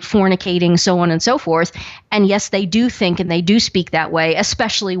pornography, fornicating, so on and so forth. And yes, they do think and they do speak that way,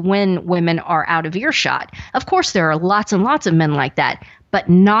 especially when women are out of earshot. Of course, there are lots and lots of men like that, but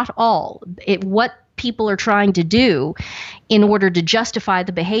not all. What people are trying to do in order to justify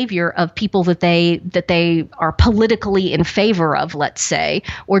the behavior of people that they are politically in favor of, let's say,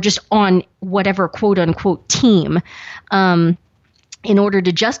 or just on whatever quote unquote team, in order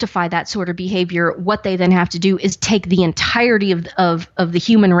to justify that sort of behavior, what they then have to do is take the entirety of the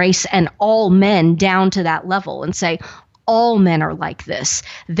human race and all men down to that level and say, all men are like this.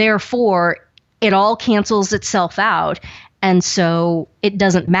 Therefore, it all cancels itself out. And so it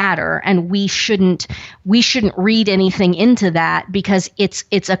doesn't matter. And we shouldn't read anything into that, because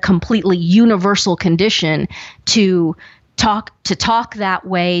it's a completely universal condition to talk that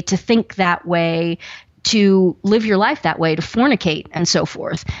way, to think that way, to live your life that way, to fornicate and so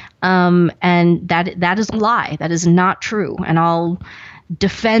forth. And that is a lie. That is not true. And I'll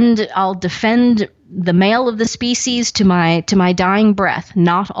defend the male of the species to my dying breath.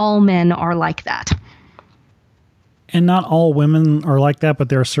 Not all men are like that. And not all women are like that, but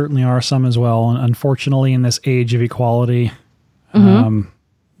there certainly are some as well. And unfortunately, in this age of equality, the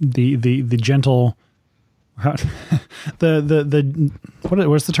gentle, what's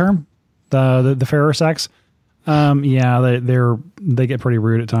the term? The fairer sex Yeah, they get pretty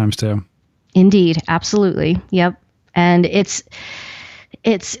rude at times too. Indeed, absolutely. Yep. And it's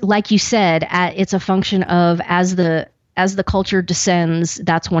like you said, it's a function of as the culture descends,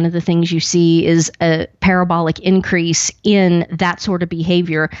 that's one of the things you see is a parabolic increase in that sort of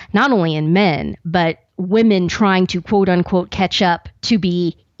behavior, not only in men, but women trying to quote unquote catch up to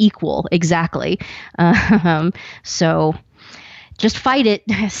be equal. Exactly. So just fight it,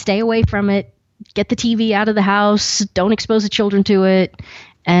 stay away from it, get the TV out of the house, don't expose the children to it,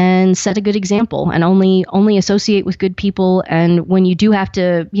 and set a good example, and only associate with good people. And when you do have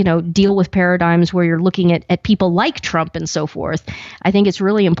to, deal with paradigms where you're looking at people like Trump and so forth, I think it's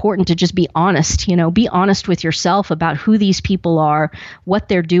really important to just be honest, be honest with yourself about who these people are, what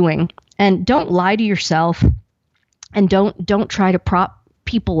they're doing, and don't lie to yourself, and don't try to prop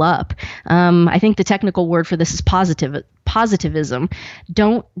people up. I think the technical word for this is positivism.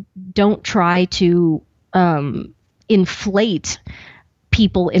 Don't try to inflate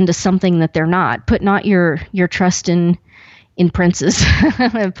people into something that they're not. Put not your trust in princes.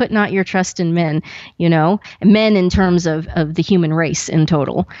 Put not your trust in men. Men in terms of the human race in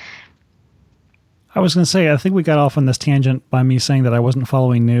total. I was going to say, I think we got off on this tangent by me saying that I wasn't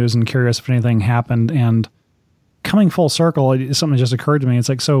following news and curious if anything happened. And coming full circle, something just occurred to me. It's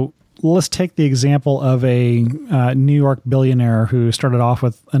like, so let's take the example of a New York billionaire who started off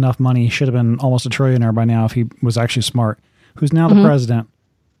with enough money, should have been almost a trillionaire by now if he was actually smart, who's now the president.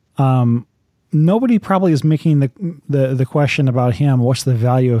 Nobody probably is making the question about him, what's the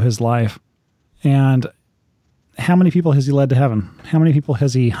value of his life? And how many people has he led to heaven? How many people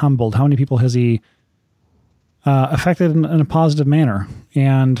has he humbled? How many people has he affected in a positive manner?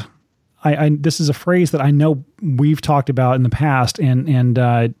 And I this is a phrase that I know we've talked about in the past, and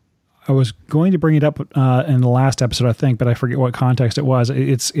I was going to bring it up in the last episode, I think, but I forget what context it was.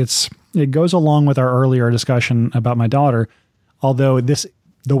 It goes along with our earlier discussion about my daughter, although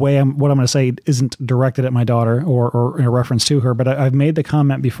what I'm going to say isn't directed at my daughter or in a reference to her, but I've made the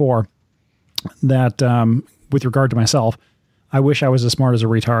comment before that with regard to myself, I wish I was as smart as a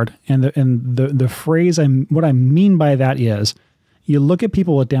retard. And the phrase, what I mean by that is, you look at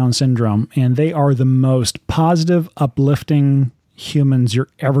people with Down syndrome, and they are the most positive, uplifting humans you're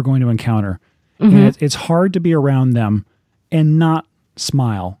ever going to encounter. Mm-hmm. And it's hard to be around them and not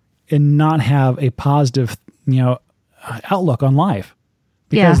smile and not have a positive, outlook on life,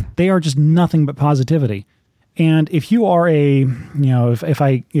 because they are just nothing but positivity. And if you are if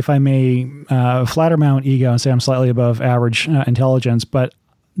I may flatter my own ego and say I'm slightly above average intelligence, but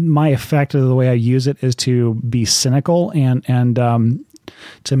my effect of the way I use it is to be cynical and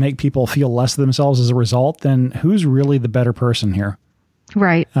to make people feel less of themselves as a result, then who's really the better person here?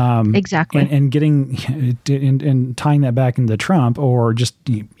 Right. Exactly. And getting and tying that back into Trump or just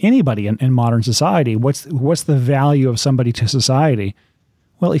anybody in modern society, what's the value of somebody to society?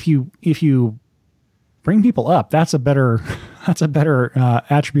 Well, if you bring people up, that's a better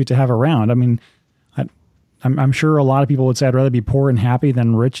attribute to have around. I mean, I'm sure a lot of people would say I'd rather be poor and happy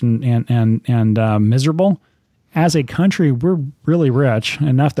than rich and miserable. As a country, we're really rich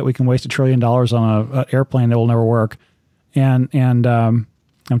enough that we can waste $1 trillion on an airplane that will never work. And I'm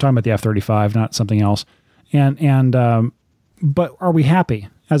talking about the F-35, not something else. But are we happy?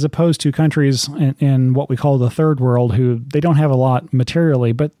 As opposed to countries in what we call the third world, who they don't have a lot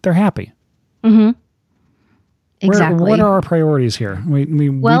materially, but they're happy. Mm-hmm. Exactly. What are our priorities here?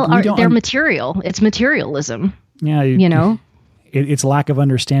 They're material. It's materialism. Yeah. It's lack of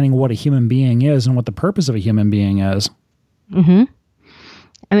understanding what a human being is and what the purpose of a human being is. Mm-hmm.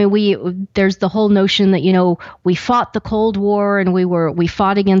 I mean, there's the whole notion that, we fought the Cold War and we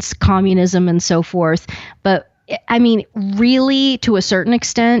fought against communism and so forth. But I mean, really, to a certain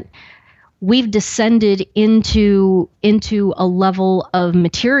extent, we've descended into a level of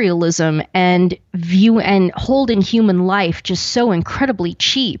materialism and holding human life just so incredibly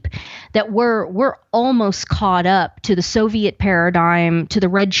cheap that we're almost caught up to the Soviet paradigm, to the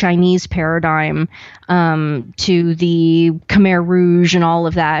Red Chinese paradigm, to the Khmer Rouge and all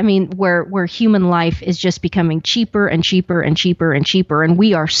of that. I mean, where human life is just becoming cheaper and cheaper and cheaper and cheaper, and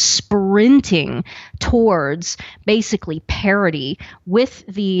we are sprinting towards basically parity with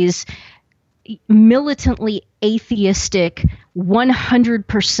these militantly atheistic,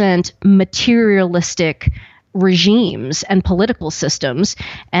 100% materialistic regimes and political systems.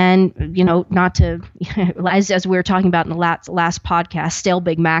 And, not to, as we were talking about in the last podcast, stale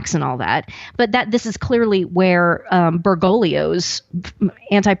Big Macs and all that, but this is clearly where Bergoglio's,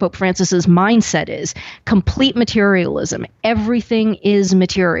 anti-Pope Francis's mindset is: complete materialism. Everything is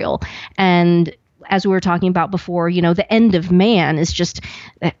material. And as we were talking about before, the end of man is just...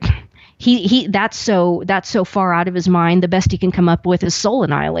 he that's so far out of his mind. The best he can come up with is soul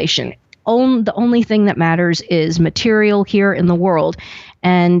annihilation. The only thing that matters is material here in the world,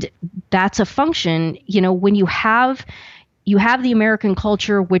 and that's a function. When you have the American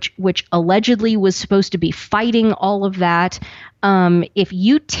culture, which allegedly was supposed to be fighting all of that. If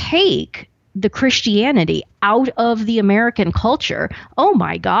you take the Christianity out of the American culture, oh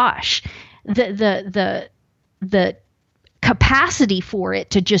my gosh, the capacity for it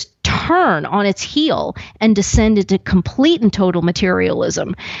to just turn on its heel and descend into complete and total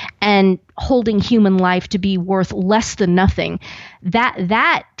materialism and holding human life to be worth less than nothing,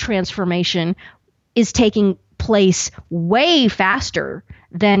 that transformation is taking place way faster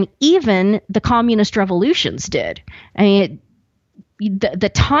than even the communist revolutions did. I mean,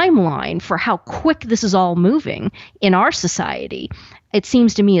 the timeline for how quick this is all moving in our society, it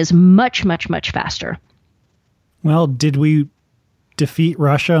seems to me, is much, much, much faster. Well, did we defeat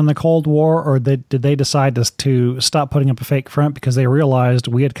Russia in the Cold War, or did they decide to stop putting up a fake front because they realized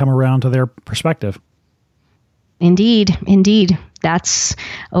we had come around to their perspective? Indeed. That's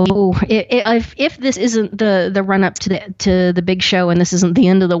if this isn't the run up to the big show and this isn't the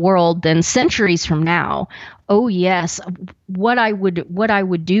end of the world, then centuries from now, oh yes, what I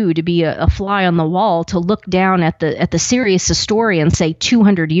would do to be a fly on the wall, to look down at the serious historian, say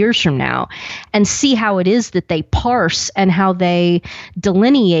 200 years from now, and see how it is that they parse and how they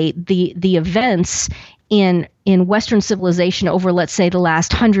delineate the events in Western civilization over, let's say, the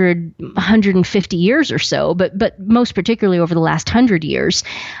last 150 years or so, but most particularly over the last 100 years,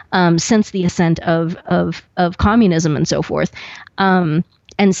 since the ascent of communism and so forth,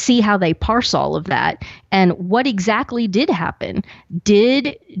 and see how they parse all of that and what exactly did happen.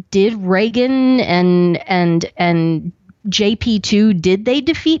 Did Reagan and JP2, did they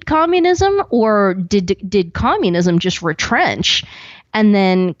defeat communism, or did communism just retrench and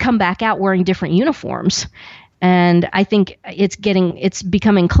then come back out wearing different uniforms? And I think it's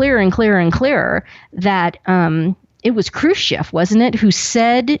becoming clearer and clearer and clearer that it was Khrushchev, wasn't it, who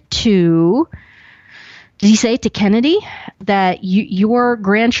said to, did he say to Kennedy that your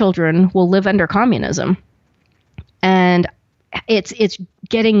grandchildren will live under communism? And it's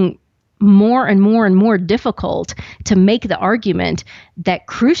getting more and more and more difficult to make the argument that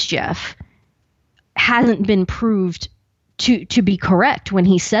Khrushchev hasn't been proved to be correct when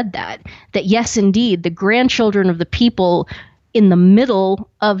he said that yes, indeed, the grandchildren of the people in the middle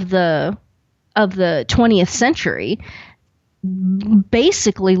of the 20th century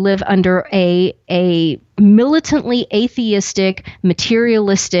basically live under a militantly atheistic,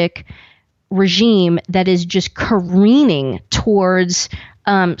 materialistic regime that is just careening towards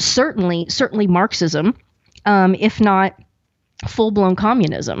certainly Marxism, if not full-blown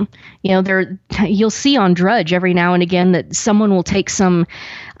communism. You'll see on Drudge every now and again that someone will take some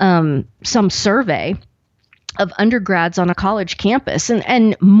survey of undergrads on a college campus,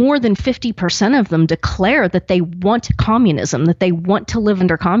 and more than 50% of them declare that they want communism, that they want to live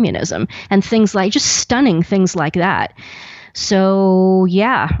under communism, and things like, just stunning things like that. So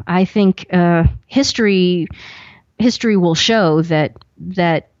yeah, I think history will show that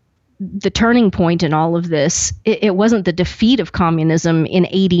the turning point in all of this, it wasn't the defeat of communism in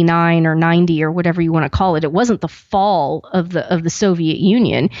 89 or 90 or whatever you want to call it. It wasn't the fall of the Soviet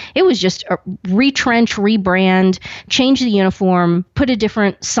Union. It was just a retrench, rebrand, change the uniform, put a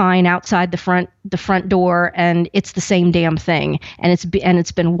different sign outside the front door, and it's the same damn thing. And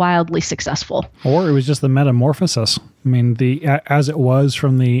it's been wildly successful. Or it was just the metamorphosis. I mean, as it was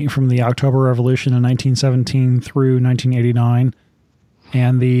from the October Revolution in 1917 through 1989.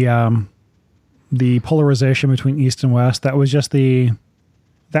 And the polarization between East and West, that was the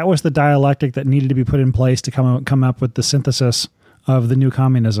dialectic that needed to be put in place to come up with the synthesis of the new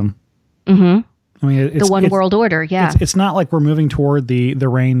communism. Mm-hmm. I mean, it's the one world order. Yeah, it's not like we're moving toward the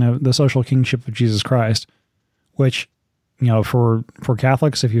reign of the social kingship of Jesus Christ, which, for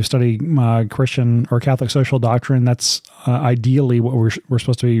Catholics, if you study Christian or Catholic social doctrine, that's ideally what we're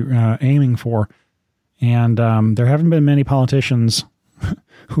supposed to be aiming for. And there haven't been many politicians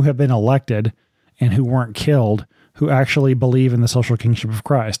who have been elected and who weren't killed, who actually believe in the social kingship of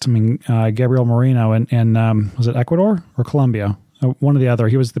Christ. I mean, Gabriel Moreno in was it Ecuador or Colombia? One or the other.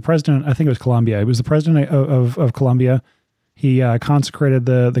 He was the president, I think it was Colombia. He was the president of Colombia. He consecrated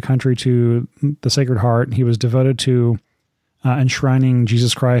the country to the Sacred Heart. He was devoted to enshrining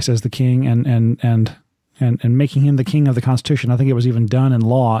Jesus Christ as the king and making him the king of the Constitution. I think it was even done in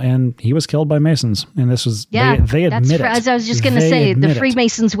law, and he was killed by Masons. And this was, they admit it. As I was just going to say, the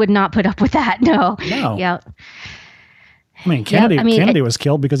Freemasons would not put up with that. No. Yeah. I mean, Kennedy was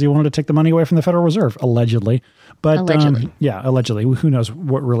killed because he wanted to take the money away from the Federal Reserve, allegedly. But allegedly. Allegedly. Who knows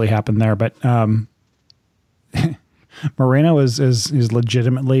what really happened there? But Moreno is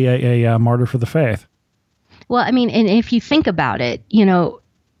legitimately a martyr for the faith. Well, I mean, and if you think about it,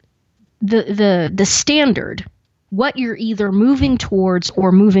 the standard, what you're either moving towards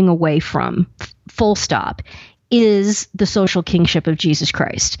or moving away from, full stop, is the social kingship of Jesus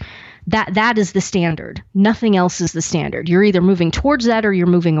Christ. That is the standard. Nothing else is the standard. You're either moving towards that or you're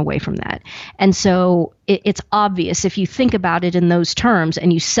moving away from that. And so it's obvious if you think about it in those terms,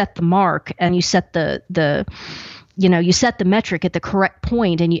 and you set the mark and you set you set the metric at the correct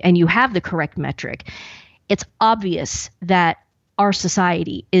point, and you have the correct metric. It's obvious that our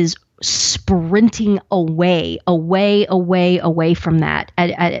society is sprinting away from that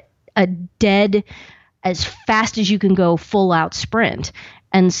at a dead, as fast as you can go, full out sprint.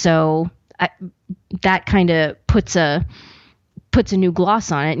 And so that kind of puts a new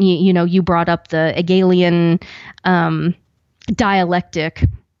gloss on it. And you brought up the Hegelian dialectic,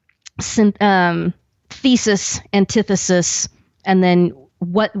 thesis, antithesis, and then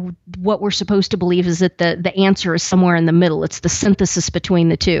what we're supposed to believe is that the answer is somewhere in the middle. It's the synthesis between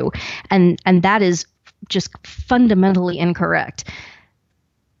the two, and that is just fundamentally incorrect.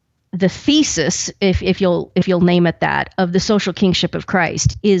 The thesis, if you'll name it that, of the social kingship of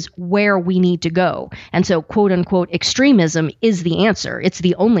Christ is where we need to go. And so, quote unquote, extremism is the answer. It's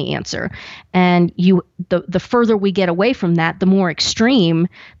the only answer. And the further we get away from that, the more extreme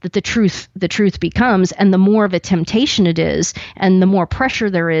that the truth becomes, and the more of a temptation it is, and the more pressure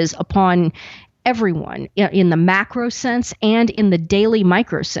there is upon everyone in the macro sense and in the daily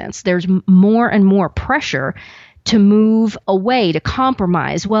micro sense. There's more and more pressure to move away, to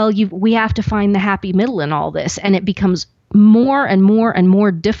compromise. Well, we have to find the happy middle in all this. And it becomes more and more and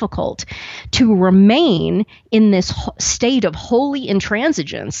more difficult to remain in this state of holy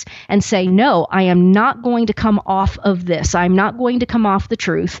intransigence and say, no, I am not going to come off of this. I'm not going to come off the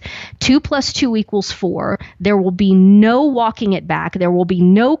truth. 2 + 2 = 4. There will be no walking it back. There will be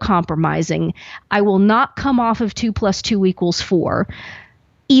no compromising. I will not come off of 2 + 2 = 4.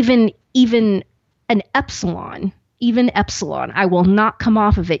 Even an epsilon, I will not come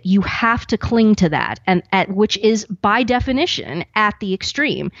off of it. You have to cling to that, and which is by definition at the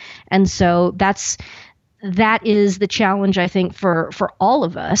extreme. And so that is the challenge, I think, for all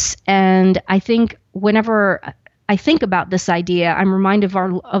of us. And I think whenever I think about this idea, I'm reminded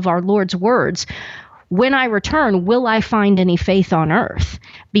of our Lord's words. When I return, will I find any faith on earth?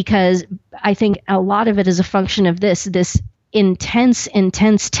 Because I think a lot of it is a function of this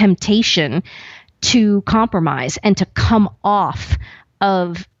intense temptation to compromise and to come off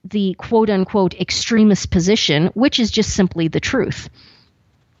of the quote unquote extremist position, which is just simply the truth.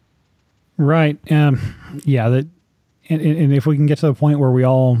 Right. And if we can get to the point where we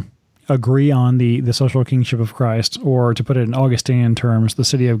all agree on the social kingship of Christ, or to put it in Augustinian terms, the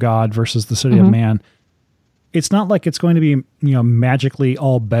city of God versus the city of man, it's not like it's going to be, magically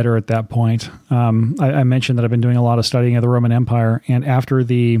all better at that point. I mentioned that I've been doing a lot of studying of the Roman Empire, and after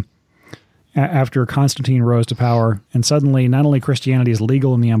Constantine rose to power, and suddenly not only Christianity is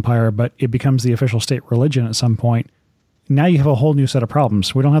legal in the empire, but it becomes the official state religion at some point. Now you have a whole new set of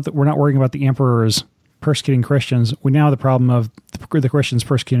problems. We're not worrying about the emperors persecuting Christians. We now have the problem of the Christians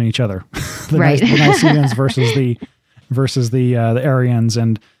persecuting each other. The Niceans versus the Arians,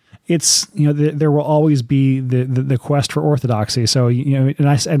 and it's there will always be the quest for orthodoxy. So and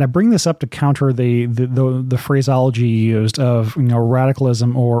I bring this up to counter the phraseology used of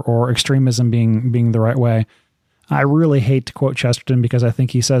radicalism or extremism being the right way. I really hate to quote Chesterton because I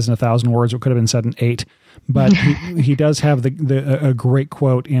think he says in 1,000 words what could have been said in 8. But he does have a great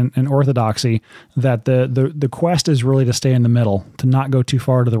quote in Orthodoxy that the quest is really to stay in the middle, to not go too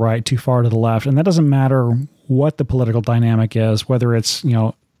far to the right, too far to the left, and that doesn't matter what the political dynamic is, whether it's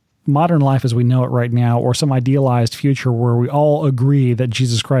modern life as we know it right now, or some idealized future where we all agree that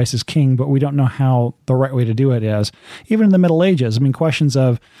Jesus Christ is king, but we don't know how the right way to do it is. Even in the Middle Ages, questions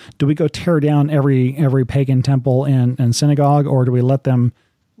of, do we go tear down every pagan temple and synagogue, or do we let them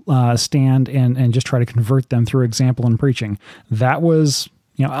stand and just try to convert them through example and preaching? That was,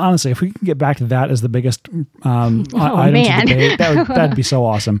 honestly, if we can get back to that as the biggest item to debate, that'd be so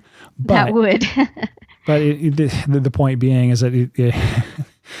awesome. But, that would. But the point being is that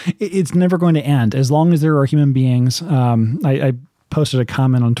it's never going to end as long as there are human beings. I posted a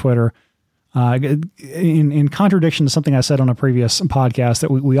comment on Twitter in contradiction to something I said on a previous podcast, that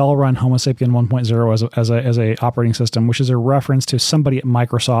we all run Homo sapien 1.0 as a operating system, which is a reference to somebody at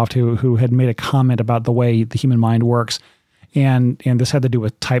Microsoft who had made a comment about the way the human mind works, and this had to do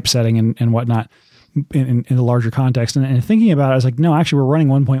with typesetting and whatnot. in the larger context. And thinking about it, I was like, no, actually, we're running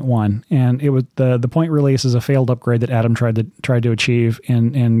 1.1, and it was the point release is a failed upgrade that Adam tried to achieve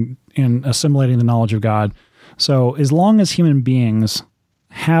in assimilating the knowledge of God. So as long as human beings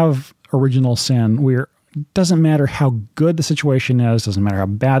have original sin, doesn't matter how good the situation is, doesn't matter how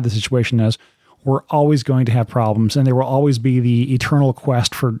bad the situation is, we're always going to have problems, and there will always be the eternal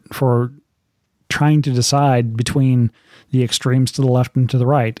quest for trying to decide between the extremes to the left and to the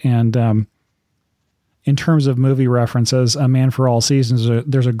right. And in terms of movie references, A Man for All Seasons,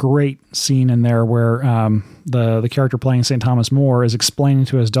 there's a great scene in there where the character playing St. Thomas More is explaining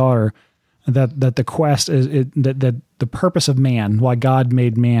to his daughter that the quest is that the purpose of man, why God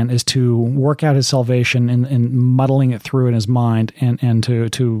made man, is to work out his salvation and muddling it through in his mind and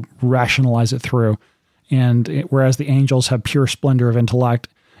to rationalize it through. And whereas the angels have pure splendor of intellect,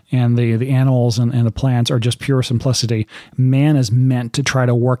 and the animals and the plants are just pure simplicity, man is meant to try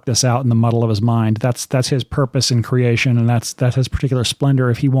to work this out in the muddle of his mind. That's his purpose in creation, and that's his particular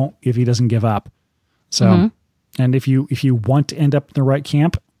splendor if he doesn't give up. So, and if you want to end up in the right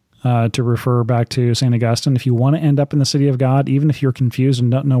camp, to refer back to St. Augustine, if you want to end up in the city of God, even if you're confused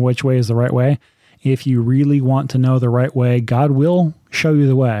and don't know which way is the right way, if you really want to know the right way, God will show you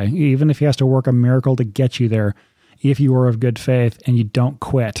the way, even if he has to work a miracle to get you there. If you are of good faith and you don't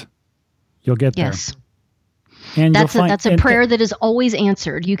quit, you'll get there. Yes. And that's a prayer that is always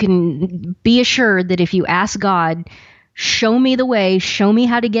answered. You can be assured that if you ask God, show me the way, show me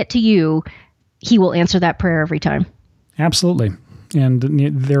how to get to you, he will answer that prayer every time. Absolutely. And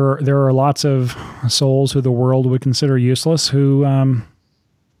there are lots of souls who the world would consider useless who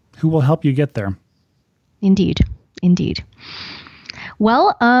will help you get there. Indeed.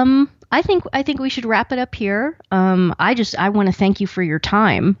 Well, I think we should wrap it up here. I want to thank you for your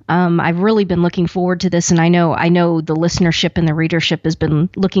time. I've really been looking forward to this, and I know the listenership and the readership has been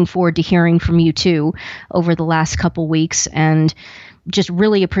looking forward to hearing from you too over the last couple weeks, and just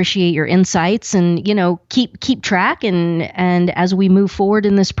really appreciate your insights, and keep track and as we move forward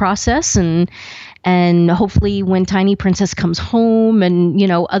in this process, and hopefully when Tiny Princess comes home and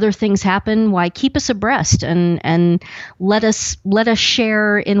other things happen, keep us abreast and let us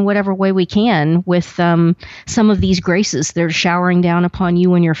share in whatever way we can with some of these graces that are showering down upon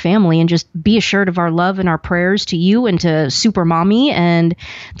you and your family, and just be assured of our love and our prayers to you and to Super Mommy and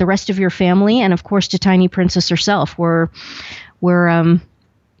the rest of your family, and of course to Tiny Princess herself. We're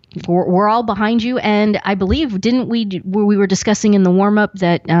all behind you, and I believe we were discussing in the warm up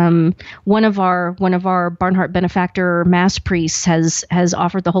that one of our Barnhart benefactor mass priests has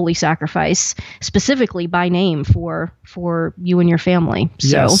offered the holy sacrifice specifically by name for you and your family.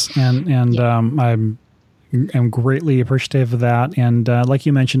 Yes, and I'm greatly appreciative of that. And like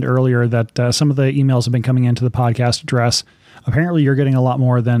you mentioned earlier, that some of the emails have been coming into the podcast address. Apparently, you're getting a lot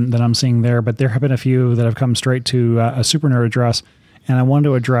more than I'm seeing there, but there have been a few that have come straight to a Super Nerd address. And I wanted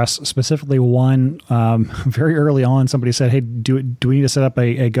to address specifically one very early on. Somebody said, "Hey, do we need to set up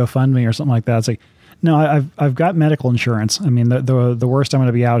a GoFundMe or something like that?" It's like, no, I've got medical insurance. I mean, the worst I'm going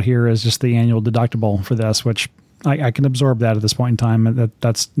to be out here is just the annual deductible for this, which I can absorb that at this point in time.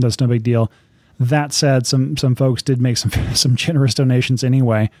 That's no big deal. That said, some folks did make some generous donations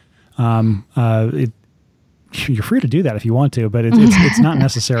anyway. You're free to do that if you want to, but it's not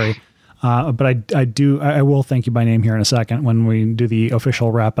necessary. But I will thank you by name here in a second when we do the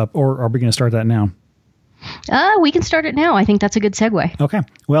official wrap up, or are we going to start that now? We can start it now. I think that's a good segue. Okay.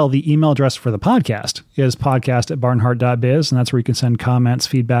 Well, the email address for the podcast is podcast@barnhart.biz, and that's where you can send comments,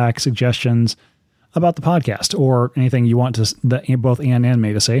 feedback, suggestions about the podcast, or anything you want both Ann and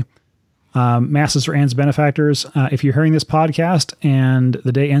me to say. Masses for Ann's benefactors. If you're hearing this podcast and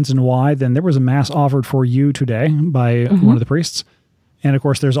the day ends in Y, then there was a mass offered for you today by one of the priests. And of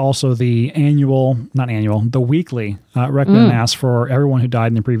course, there's also the weekly Requiem Mass for everyone who died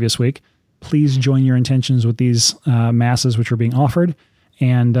in the previous week. Please join your intentions with these masses which are being offered,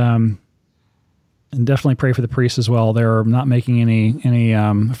 and definitely pray for the priests as well. They're not making any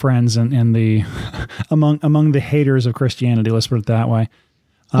friends in the among the haters of Christianity. Let's put it that way.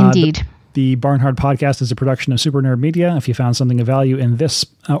 Indeed. The Barnhart Podcast is a production of Super Nerd Media. If you found something of value in this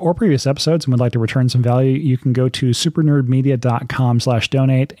or previous episodes and would like to return some value, you can go to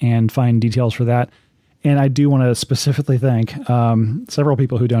supernerdmedia.com/donate and find details for that. And I do want to specifically thank several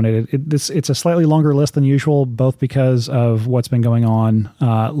people who donated. It's a slightly longer list than usual, both because of what's been going on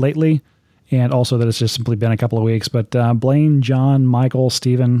lately, and also that it's just simply been a couple of weeks. But Blaine, John, Michael,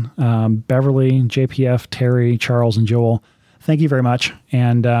 Stephen, Beverly, JPF, Terry, Charles, and Joel, thank you very much.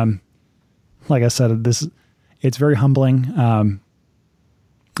 And like I said, it's very humbling.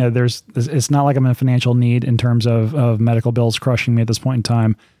 It's not like I'm in financial need in terms of medical bills crushing me at this point in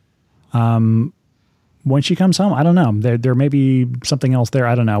time. when she comes home, I don't know. There may be something else there.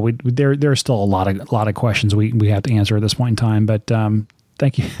 I don't know. There's still a lot of questions we have to answer at this point in time. But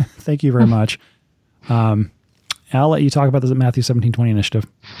thank you, thank you very much. I'll let you talk about the Matthew 17:20 initiative.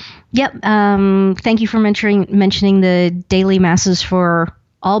 Yep. Thank you for mentioning the daily masses for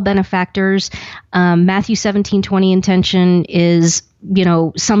all benefactors. Matthew 17:20 intention is,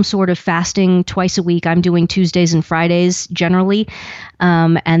 some sort of fasting twice a week. I'm doing Tuesdays and Fridays generally.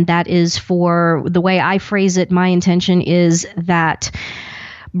 And that is for the way I phrase it. My intention is that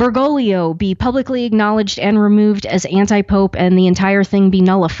Bergoglio be publicly acknowledged and removed as anti-pope and the entire thing be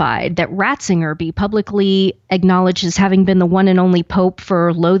nullified, that Ratzinger be publicly acknowledged as having been the one and only pope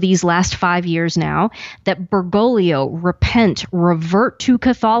for these last 5 years now, that Bergoglio repent, revert to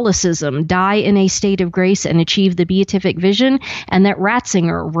Catholicism, die in a state of grace and achieve the beatific vision, and that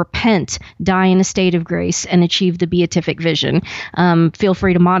Ratzinger repent, die in a state of grace and achieve the beatific vision. Feel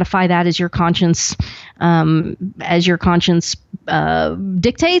free to modify that as your conscience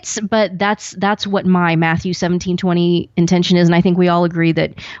dictates, but that's what my Matthew 17:20 intention is, and I think we all agree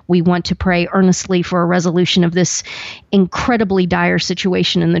that we want to pray earnestly for a resolution of this incredibly dire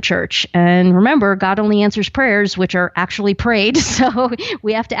situation in the church. And remember, God only answers prayers which are actually prayed, so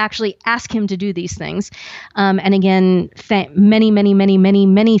we have to actually ask Him to do these things. And again,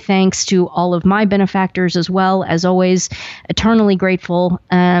 many thanks to all of my benefactors as well. As always, eternally grateful,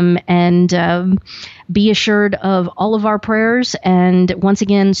 and be assured of all of our prayers. And once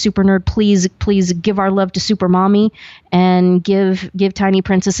again, Super Nerd, please give our love to Super Mommy and give Tiny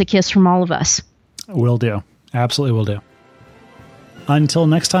Princess a kiss from all of us. Will do. Absolutely will do. Until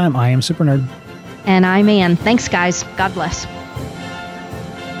next time, I am Super Nerd. And I'm Ann. Thanks, guys. God bless.